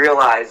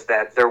realized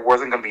that there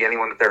wasn't going to be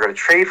anyone that they're going to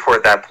trade for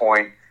at that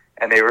point,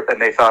 and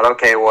they thought,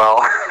 okay,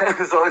 well,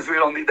 as long as we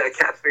don't need that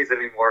cap space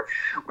anymore,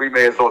 we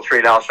may as well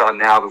trade Alshon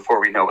now before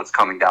we know what's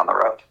coming down the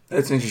road.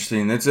 That's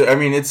interesting.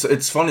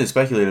 It's fun to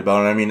speculate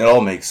about it. I mean, it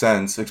all makes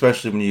sense,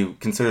 especially when you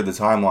consider the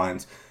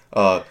timelines.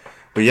 But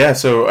yeah,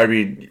 so I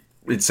mean,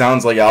 it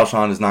sounds like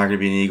Alshon is not going to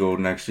be an Eagle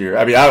next year.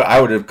 I mean, I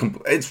would have.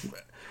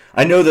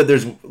 I know that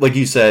there's, like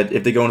you said,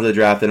 if they go into the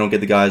draft, they don't get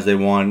the guys they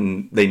want,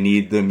 and they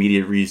need the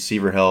immediate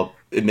receiver help.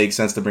 It makes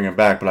sense to bring him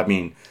back. But I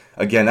mean,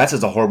 again, that's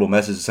just a horrible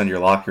message to send to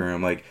your locker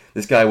room. Like,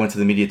 this guy went to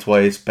the media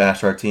twice,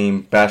 bashed our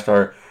team, bashed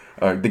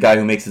the guy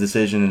who makes the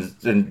decision,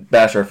 and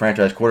bashed our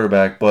franchise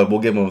quarterback. But we'll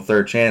give him a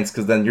third chance,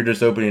 because then you're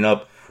just opening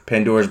up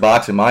Pandora's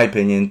box, in my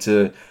opinion,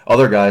 to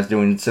other guys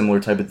doing similar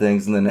type of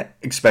things, and then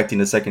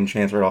expecting a second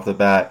chance right off the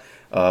bat.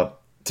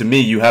 To me,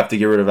 you have to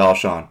get rid of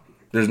Alshon.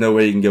 There's no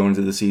way you can go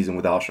into the season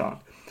with Alshon.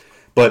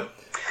 But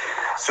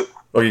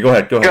go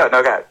ahead. Go ahead.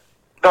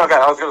 No,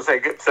 I was going to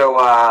say, so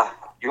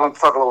you want to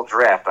talk a little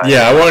draft?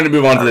 Yeah, I wanted to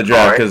move on to the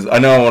draft because I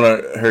know I want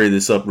to hurry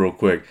this up real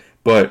quick.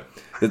 But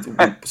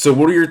so,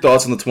 what are your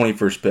thoughts on the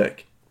 21st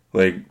pick?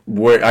 Like,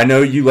 where I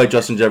know you like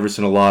Justin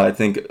Jefferson a lot. I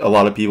think a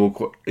lot of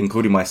people,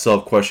 including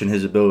myself, question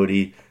his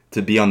ability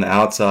to be on the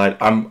outside.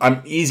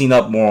 I'm easing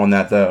up more on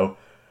that, though,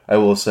 I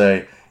will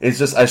say. It's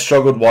just I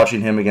struggled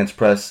watching him against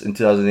press in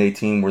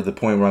 2018, where the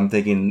point where I'm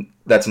thinking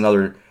that's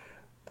another...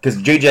 Because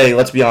JJ,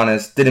 let's be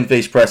honest, didn't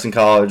face press in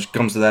college,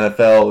 comes to the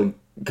NFL, and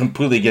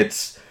completely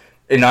gets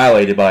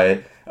annihilated by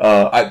it.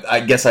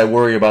 I guess I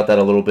worry about that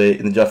a little bit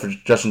in the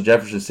Justin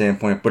Jefferson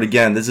standpoint. But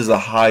again, this is a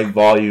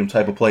high-volume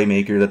type of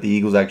playmaker that the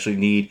Eagles actually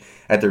need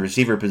at the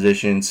receiver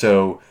position.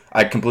 So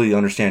I completely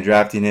understand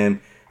drafting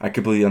him. I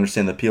completely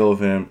understand the appeal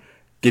of him.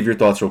 Give your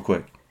thoughts real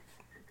quick.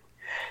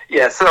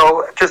 Yeah,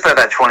 so just at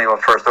that 21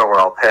 first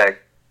overall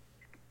pick,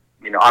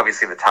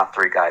 obviously the top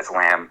three guys,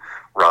 Lamb,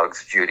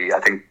 Ruggs, Judy, I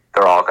think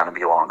they're all going to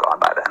be long gone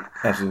by then.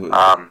 Absolutely.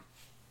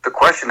 The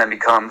question then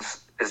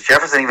becomes, is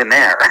Jefferson even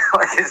there?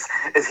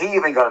 Is he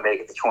even going to make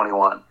it to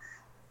 21?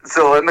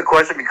 So then the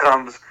question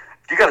becomes,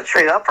 you got to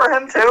trade up for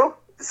him too?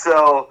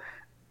 So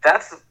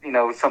that's,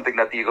 something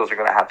that the Eagles are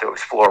going to have to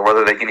explore,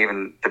 whether they can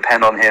even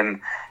depend on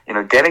him,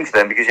 getting to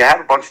them, because you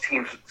have a bunch of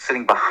teams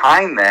sitting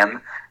behind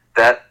them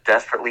that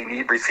desperately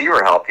need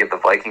receiver help. You have the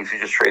Vikings who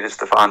just traded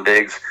Stephon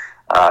Diggs,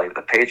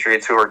 the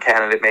Patriots who are a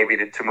candidate maybe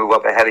to move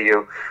up ahead of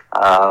you.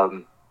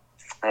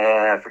 And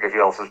I forget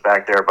who else is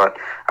back there, but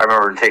I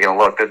remember taking a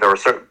look that there were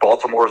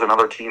Baltimore's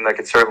another team that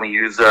could certainly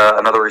use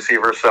another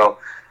receiver. So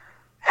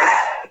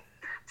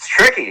it's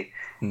tricky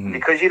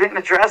because you didn't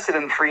address it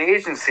in free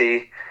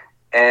agency,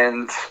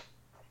 and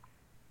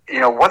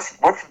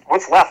what's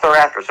left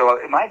thereafter.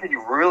 So in my opinion,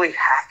 you really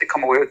have to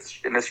come away with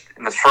in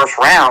this first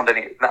round,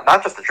 and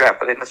not just the draft,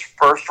 but in this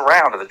first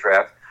round of the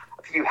draft,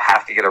 I think you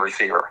have to get a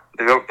receiver.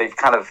 They've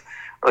kind of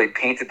really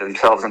painted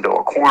themselves into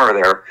a corner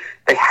there.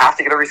 They have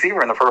to get a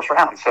receiver in the first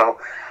round. So,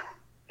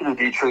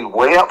 do you trade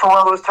way up for one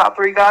of those top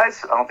three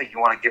guys? I don't think you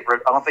want to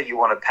I don't think you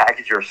want to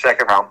package your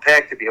second round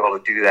pick to be able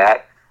to do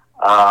that.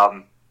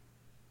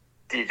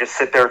 Do you just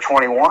sit there at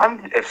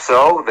 21? If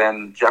so,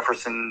 then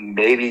Jefferson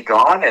may be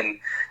gone. And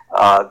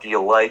do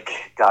you like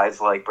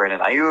guys like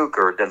Brandon Ayuk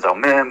or Denzel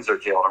Mims or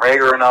Jalen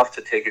Reagor enough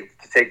to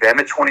take them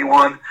at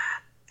 21?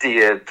 Do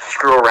you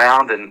screw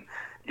around and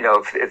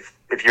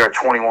if you're at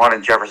 21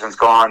 and Jefferson's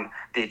gone,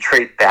 do you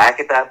trade back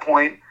at that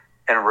point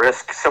and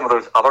risk some of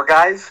those other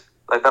guys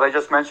that I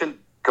just mentioned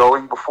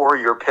going before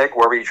your pick,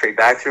 wherever you trade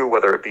back to,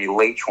 whether it be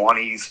late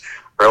 20s,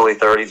 early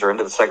 30s, or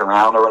into the second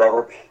round or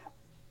whatever?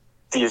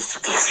 Do you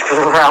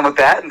screw around with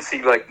that and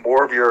see like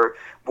more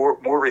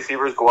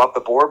receivers go up the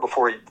board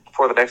before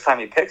the next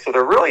time you pick? So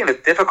they're really in a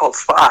difficult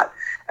spot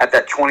at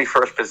that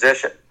 21st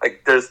position.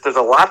 Like there's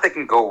a lot that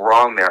can go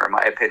wrong there, in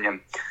my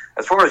opinion.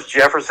 As far as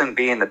Jefferson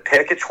being the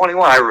pick at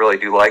 21, I really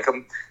do like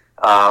him.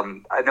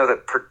 I know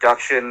that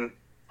production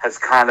has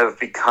kind of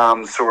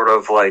become sort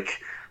of like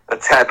a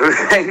taboo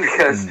thing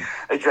because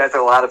they drafted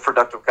a lot of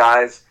productive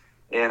guys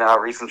in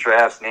recent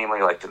drafts,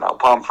 namely like Donnell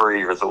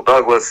Pumphrey, Rizzo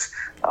Douglas,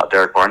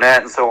 Derek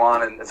Barnett, and so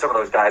on. And some of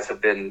those guys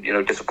have been,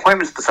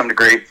 disappointments to some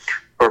degree,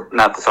 or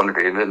not to some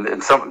degree.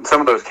 In some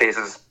of those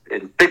cases,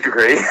 in big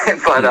degree.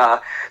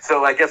 But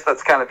so I guess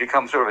that's kind of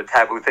become sort of a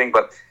taboo thing.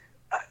 But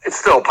it's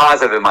still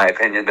positive, in my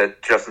opinion,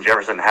 that Justin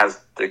Jefferson has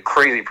the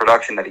crazy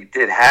production that he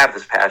did have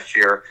this past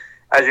year.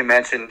 As you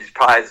mentioned, he's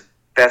probably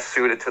best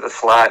suited to the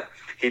slot.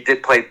 He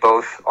did play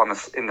both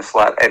in the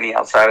slot and the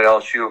outside of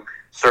LSU,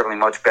 certainly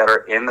much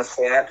better in the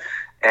slot.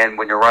 And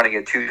when you're running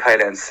a two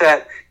tight end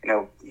set,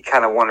 you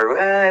kind of wonder,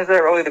 is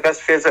that really the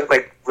best fit? Is that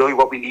like really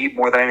what we need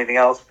more than anything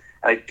else?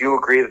 And I do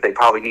agree that they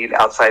probably need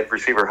outside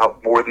receiver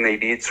help more than they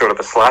need sort of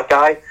a slot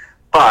guy.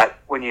 But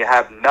when you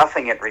have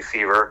nothing at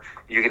receiver,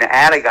 you're going to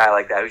add a guy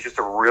like that who's just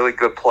a really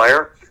good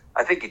player.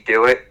 I think you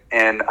do it,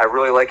 and I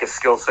really like his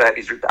skill set.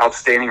 He's an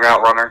outstanding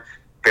route runner,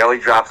 barely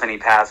drops any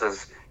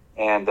passes,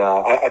 and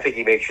I think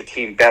he makes your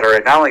team better.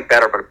 And not only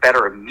better, but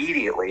better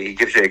immediately. He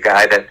gives you a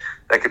guy that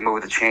can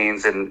move the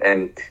chains and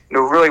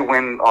really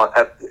win.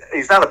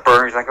 He's not a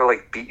burner. He's not going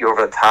to beat you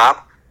over the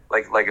top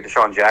like a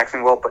Deshaun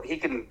Jackson will, but he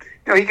can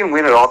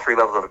win at all three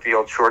levels of the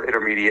field, short,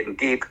 intermediate, and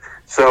deep.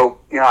 So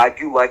I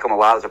do like him a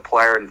lot as a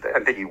player, and I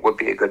think he would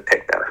be a good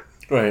pick there.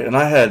 Right, and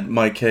I had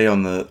Mike Kay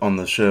on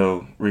the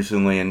show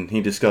recently, and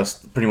he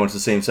discussed pretty much the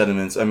same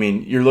sentiments. I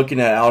mean, you're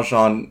looking at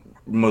Alshon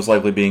most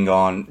likely being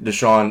gone.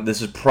 Deshaun,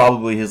 this is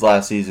probably his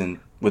last season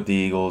with the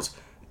Eagles.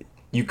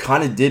 You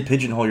kind of did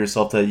pigeonhole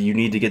yourself that you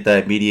need to get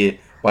that immediate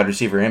wide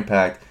receiver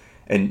impact.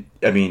 And,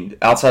 I mean,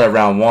 outside of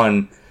round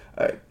one,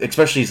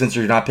 especially since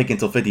you're not picking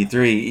until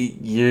 53,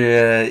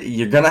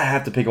 you're going to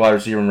have to pick a wide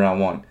receiver in round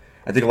one.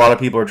 I think a lot of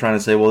people are trying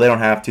to say, well, they don't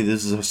have to.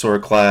 This is a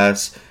historic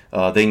class.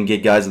 They can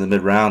get guys in the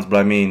mid-rounds. But,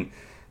 I mean,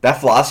 that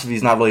philosophy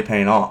is not really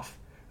paying off.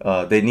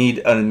 They need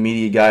an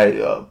immediate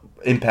guy,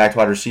 impact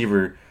wide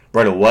receiver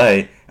right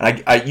away.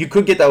 And you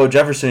could get that with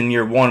Jefferson in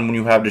year one when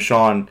you have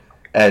Deshaun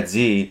at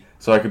Z.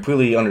 So I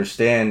completely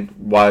understand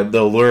why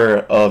the allure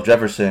of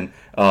Jefferson.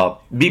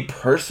 Me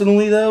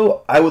personally,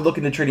 though, I would look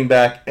into trading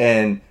back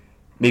and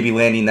maybe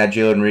landing that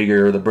Jalen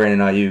Reagor or the Brandon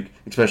Ayuk,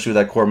 especially with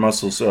that core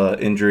muscles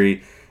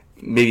injury,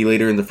 maybe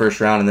later in the first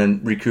round, and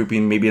then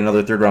recouping maybe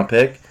another third-round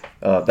pick.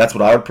 That's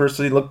what I would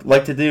personally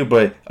like to do.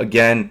 But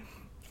again,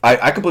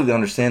 I completely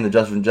understand the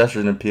Justin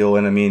Jefferson appeal,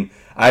 and I mean,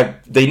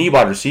 they need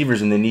wide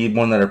receivers and they need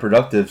one that are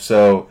productive.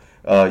 So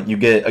you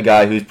get a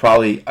guy who's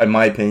probably, in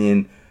my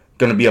opinion,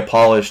 going to be a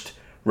polished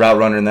route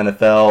runner in the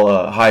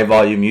NFL, a high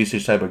volume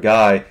usage type of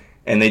guy,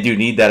 and they do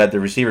need that at the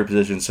receiver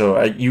position.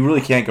 So you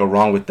really can't go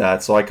wrong with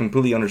that. So I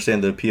completely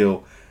understand the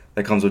appeal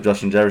that comes with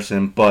Justin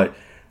Jefferson. But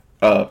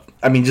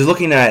I mean, just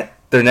looking at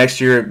their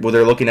next year, what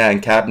they're looking at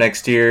in cap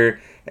next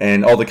year,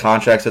 and all the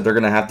contracts that they're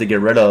going to have to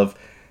get rid of,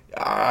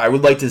 I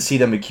would like to see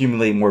them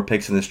accumulate more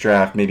picks in this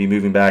draft, maybe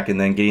moving back and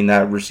then getting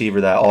that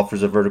receiver that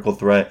offers a vertical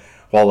threat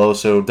while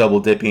also double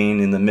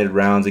dipping in the mid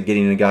rounds and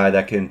getting a guy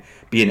that can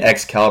be an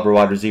X-caliber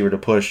wide receiver to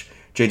push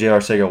J.J.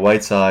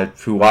 Arcega-Whiteside,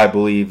 who I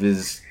believe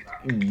is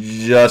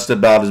just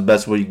about as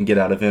best what you can get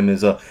out of him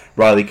as a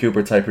Riley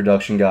Cooper-type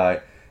production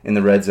guy in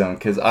the red zone.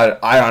 Because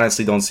I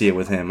honestly don't see it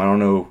with him. I don't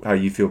know how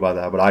you feel about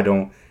that, but I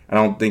don't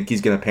think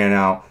he's going to pan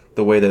out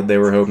the way that they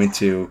were hoping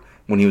to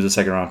when he was a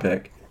second-round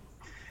pick.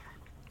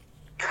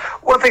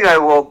 One thing I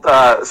will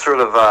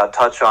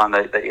touch on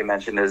that you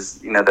mentioned is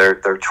their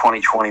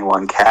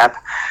 2021 cap,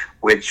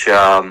 which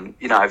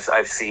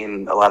I've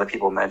seen a lot of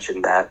people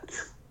mention that,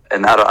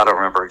 and I don't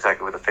remember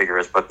exactly what the figure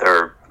is, but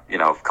they're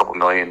a couple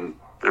million.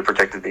 They're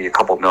projected to be a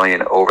couple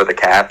million over the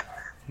cap.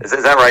 Is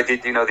that right? Do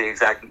you know the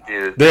exact?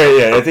 I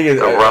think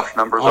it's the rough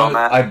numbers on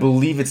that. I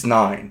believe it's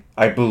 9.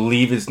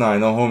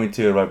 Don't hold me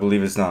to it, but I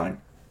believe it's 9.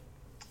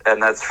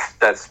 And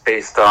that's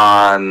based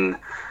on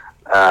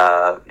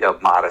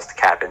modest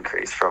cap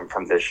increase from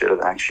this year to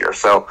the next year.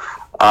 So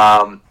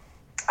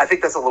I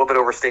think that's a little bit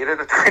overstated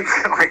at times.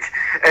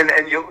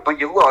 When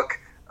you look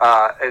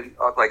and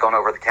on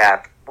over the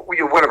cap,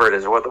 whatever it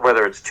is,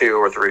 whether it's 2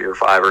 or 3 or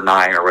 5 or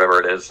 9 or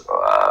whatever it is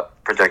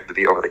projected to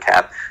be over the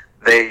cap,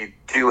 they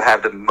do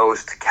have the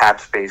most cap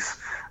space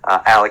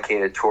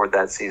allocated toward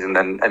that season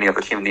than any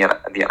other team in the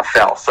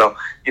NFL. So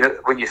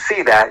when you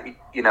see that,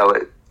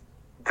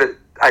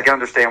 I can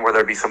understand where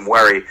there'd be some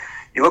worry.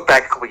 You look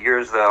back a couple of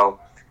years, though,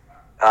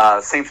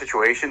 same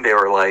situation. They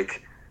were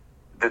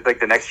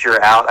the next year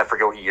out. I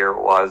forget what year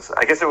it was.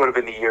 I guess it would have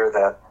been the year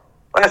that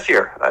last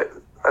year.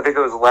 I think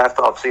it was the last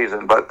off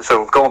season. But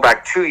so going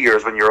back 2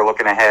 years when you were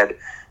looking ahead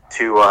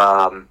to,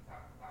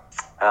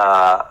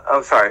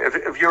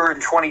 if you were in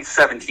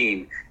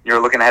 2017, you were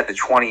looking ahead to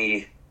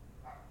 20.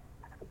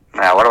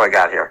 Now, what do I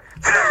got here?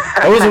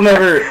 I was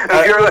never.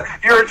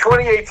 If you're in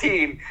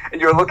 2018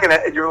 and you're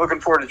looking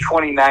forward to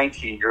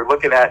 2019, you're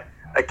looking at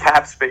a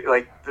cap space,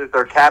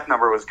 their cap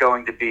number was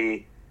going to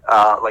be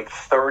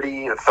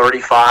 30 to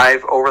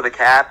 35 over the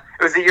cap.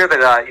 It was the year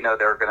that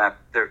they were gonna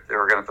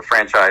the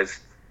franchise,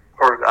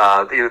 or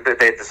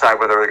they decide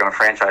whether they're going to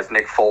franchise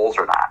Nick Foles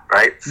or not,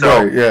 right?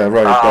 So right, yeah,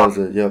 right. That was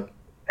it. Yep.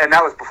 And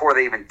that was before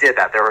they even did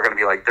that. They were going to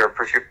be they're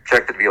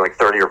projected to be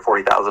 30 or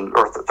 40,000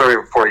 or 30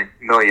 or 40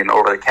 million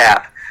over the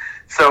cap.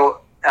 So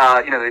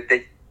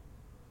they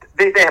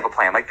have a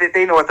plan.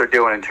 They know what they're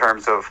doing in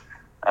terms of.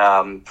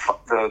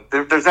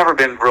 There's never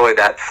been really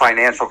that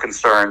financial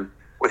concern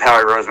with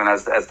Howie Roseman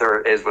as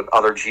there is with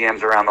other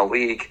GMs around the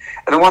league.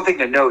 And the one thing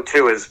to note,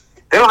 too, is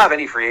they don't have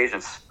any free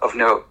agents of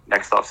note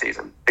next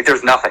offseason.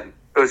 There's nothing.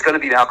 It was going to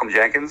be Malcolm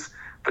Jenkins,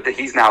 but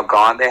he's now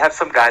gone. They have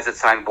some guys that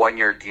signed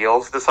one-year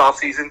deals this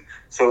offseason.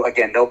 So,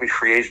 again, they'll be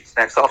free agents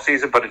next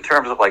offseason. But in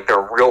terms of,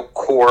 their real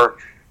core,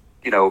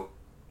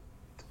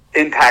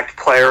 impact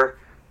player,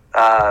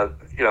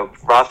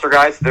 roster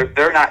guys,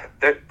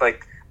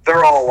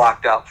 they're all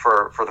locked up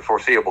for the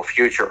foreseeable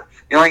future.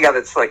 The only guy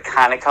that's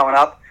kind of coming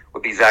up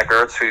would be Zach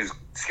Ertz, who's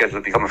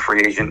scheduled to become a free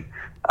agent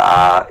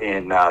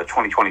in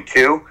 2022.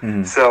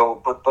 Mm-hmm.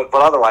 So, but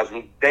otherwise,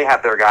 they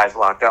have their guys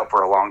locked up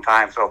for a long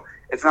time. So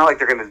it's not like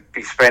they're going to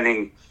be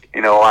spending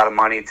a lot of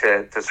money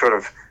to sort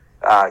of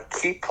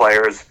keep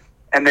players.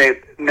 And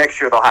next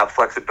year they'll have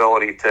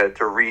flexibility to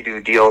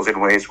redo deals in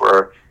ways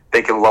where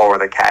they can lower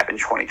the cap in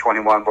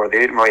 2021, where they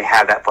didn't really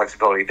have that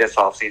flexibility this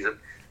offseason.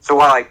 So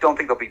while I don't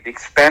think they'll be big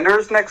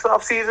spenders next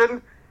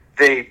offseason,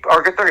 they're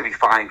going to be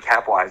fine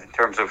cap-wise in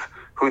terms of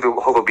who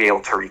they'll be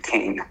able to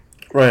retain.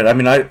 Right. I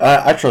mean,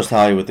 I trust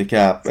Howie with the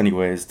cap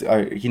anyways.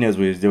 He knows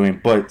what he's doing.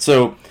 But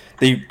so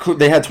they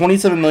had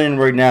 $27 million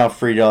right now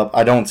freed up.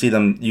 I don't see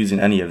them using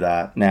any of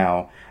that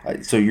now.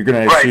 So you're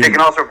going to assume... Right. They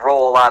can also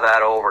roll a lot of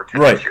that over to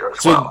this year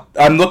as well.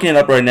 So I'm looking it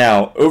up right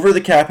now. Over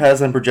the cap has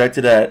them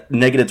projected at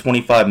negative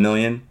 $25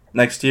 million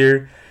next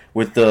year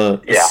with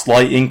the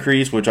slight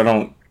increase, which I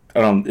don't.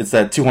 It's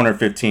that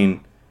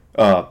 215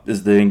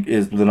 is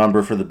the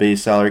number for the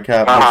base salary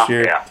cap next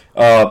year.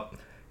 Yeah.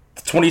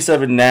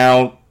 27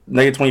 now,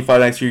 negative 25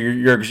 next year.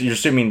 You're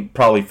assuming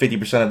probably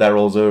 50% of that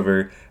rolls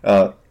over.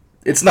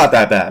 It's not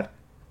that bad.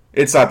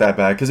 It's not that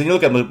bad because when you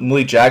look at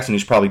Malik Jackson,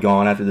 he's probably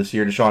gone after this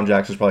year. Deshaun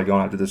Jackson's probably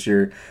gone after this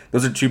year.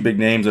 Those are two big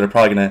names that are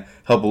probably going to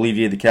help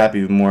alleviate the cap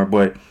even more.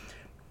 But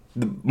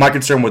my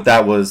concern with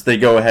that was they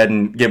go ahead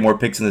and get more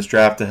picks in this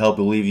draft to help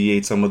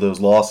alleviate some of those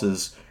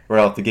losses right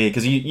out the gate,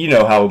 because you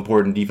know how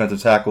important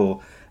defensive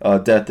tackle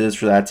depth is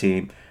for that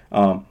team.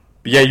 But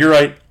yeah, you're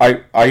right.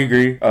 I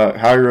agree.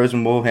 Howie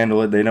Roseman will handle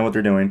it. They know what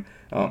they're doing.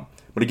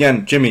 But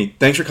again, Jimmy,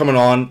 thanks for coming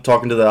on,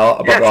 talking to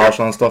about the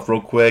Alshon stuff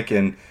real quick,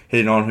 and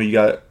hitting on who you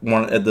got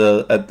one in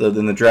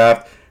the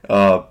draft.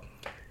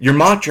 Your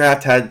mock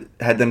draft had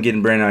them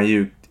getting Brandon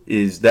Ayuk.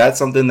 Is that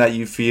something that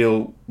you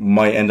feel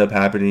might end up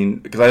happening?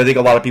 Because I think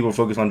a lot of people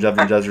focus on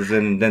Jeffrey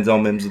Jefferson and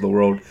Denzel Mims of the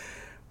world.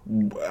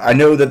 I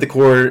know that the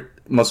core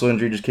muscle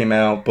injury just came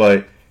out,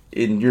 but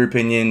in your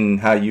opinion,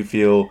 how you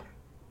feel,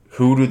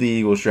 who do the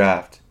Eagles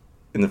draft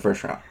in the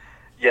first round?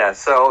 Yeah,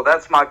 so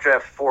that's mock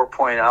draft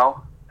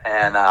 4.0,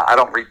 and I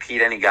don't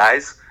repeat any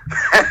guys.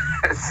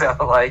 So,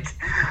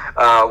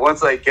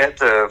 once I get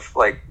to,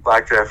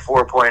 mock draft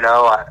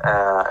 4.0,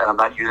 and I'm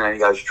not using any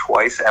guys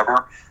twice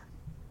ever,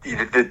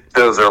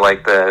 those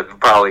are,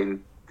 probably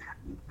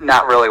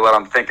not really what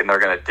I'm thinking they're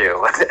going to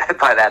do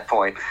by that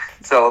point.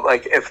 So,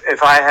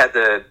 if I had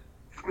to,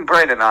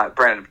 Brandon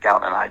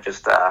Galton and I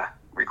just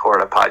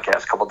recorded a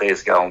podcast a couple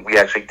days ago, and we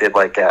actually did,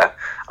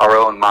 our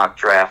own mock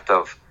draft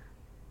of,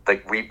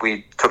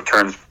 we took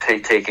turns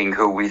taking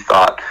who we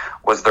thought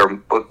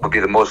would be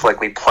the most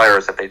likely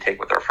players that they take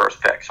with their first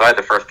pick. So I had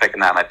the first pick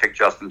in that, and I picked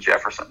Justin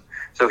Jefferson.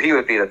 So he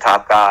would be the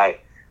top guy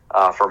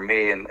for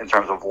me in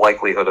terms of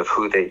likelihood of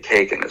who they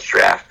take in this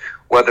draft,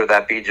 whether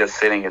that be just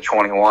sitting at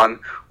 21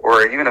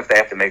 or even if they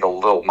have to make a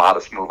little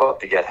modest move up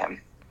to get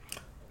him.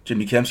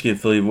 Jimmy Kempski of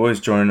Philly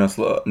Voice joining us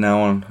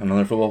now on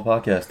another football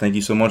podcast. Thank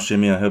you so much,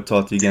 Jimmy. I hope to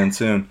talk to you again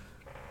soon.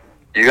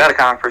 You got it,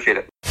 Con. Appreciate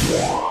it.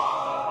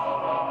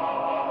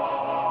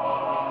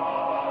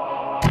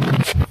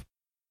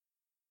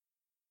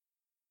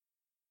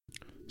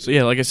 So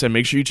yeah, like I said,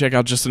 make sure you check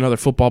out Just Another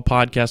Football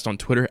Podcast on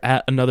Twitter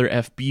at Another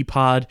FB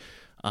Pod.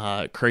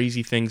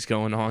 Crazy things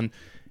going on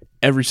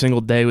every single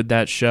day with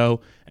that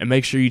show. And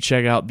make sure you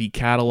check out the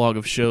catalog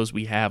of shows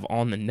we have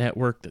on the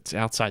network that's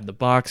outside the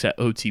box at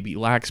OTB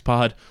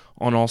Laxpod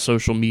on all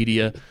social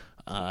media.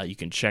 You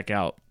can check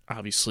out,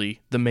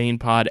 obviously, the main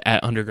pod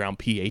at Underground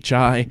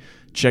PHI.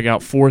 Check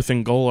out Fourth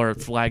and Goal, our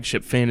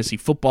flagship fantasy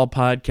football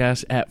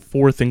podcast at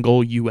Fourth and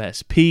Goal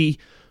USP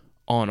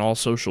on all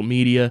social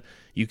media.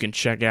 You can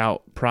check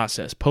out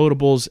Process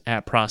Potables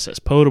at Process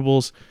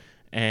Potables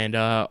and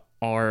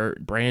our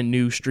brand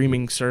new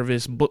streaming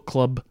service Book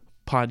Club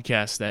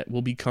podcast that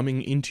will be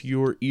coming into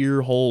your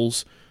ear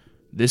holes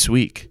this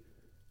week.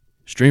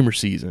 Streamer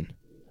Season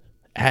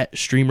at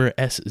Streamer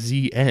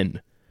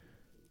SZN.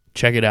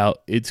 Check it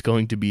out. It's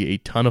going to be a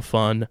ton of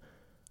fun.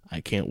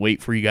 I can't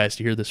wait for you guys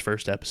to hear this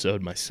first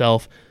episode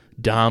myself.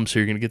 Dom, so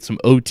you're going to get some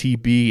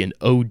OTB and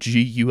OG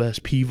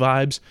USP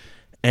vibes.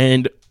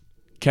 And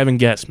Kevin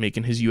Guest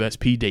making his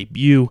USP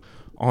debut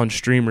on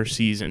Streamer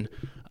Season.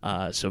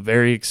 So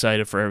very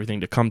excited for everything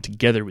to come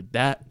together with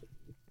that.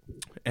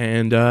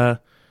 And got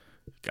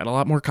a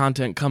lot more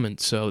content coming.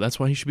 So that's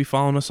why you should be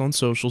following us on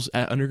socials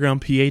at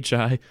Underground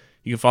PHI.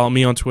 You can follow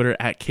me on Twitter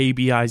at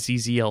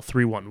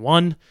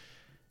KBIZZL311.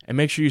 And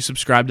make sure you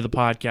subscribe to the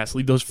podcast.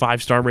 Leave those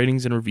 5-star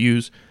ratings and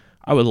reviews.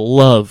 I would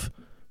love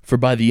for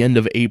by the end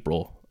of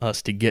April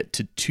us to get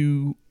to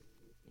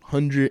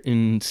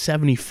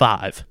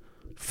 275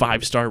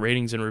 5-star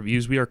ratings and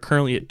reviews. We are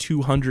currently at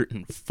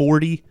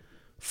 240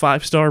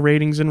 5-star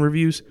ratings and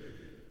reviews.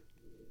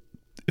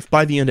 If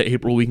by the end of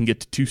April we can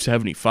get to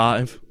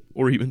 275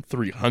 or even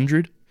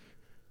 300,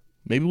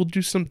 maybe we'll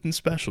do something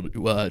special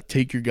to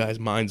take your guys'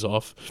 minds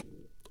off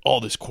all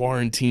this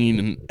quarantine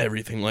and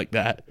everything like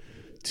that,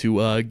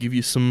 to give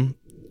you some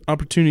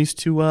opportunities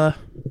to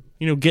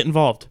get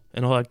involved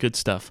and all that good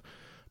stuff.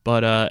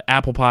 But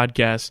Apple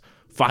Podcasts,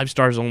 5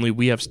 stars only.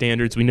 We have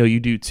standards. We know you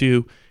do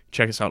too.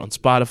 Check us out on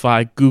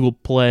Spotify, Google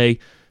Play,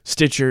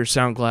 Stitcher,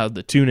 SoundCloud,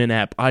 the TuneIn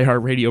app,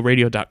 iHeartRadio,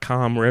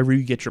 radio.com, wherever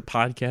you get your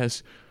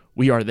podcasts.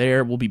 We are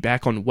there. We'll be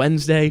back on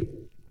Wednesday.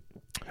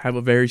 Have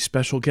a very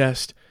special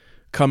guest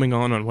coming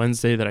on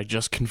Wednesday that I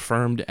just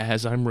confirmed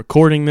as I'm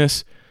recording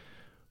this,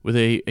 with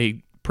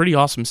a pretty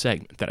awesome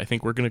segment that I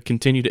think we're going to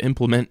continue to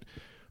implement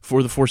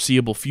for the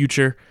foreseeable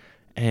future.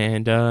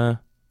 And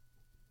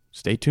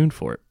stay tuned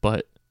for it.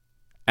 But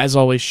as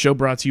always, show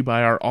brought to you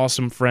by our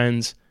awesome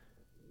friends,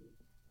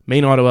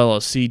 Main Auto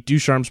LLC,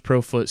 Ducharme's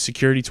Pro Foot,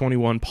 Security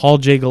 21, Paul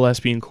J.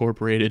 Gillespie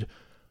Incorporated,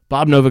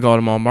 Bob Novak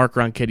Automall, Mark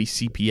Ronchetti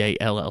CPA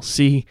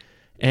LLC,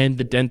 and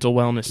the Dental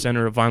Wellness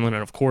Center of Vineland,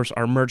 and of course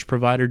our merch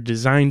provider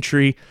Design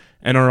Tree,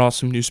 and our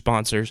awesome new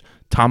sponsors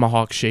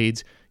Tomahawk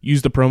Shades.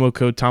 Use the promo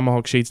code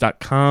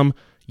TomahawkShades.com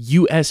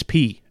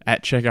USP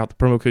at checkout. The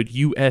promo code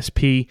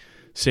USP.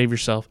 Save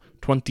yourself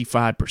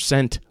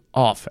 25%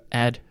 off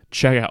at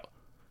checkout.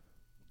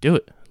 Do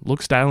it.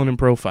 Look styling and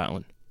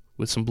profiling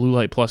with some Blue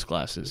Light Plus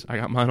glasses. I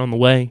got mine on the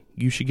way.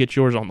 You should get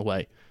yours on the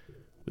way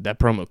with that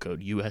promo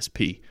code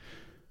USP.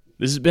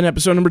 This has been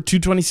episode number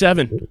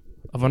 227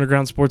 of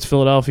Underground Sports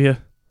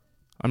Philadelphia.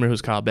 I'm your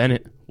host, Kyle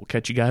Bennett. We'll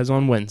catch you guys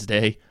on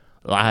Wednesday,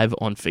 live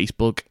on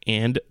Facebook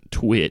and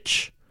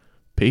Twitch.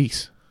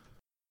 Peace.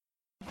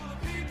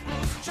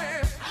 People's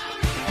champ.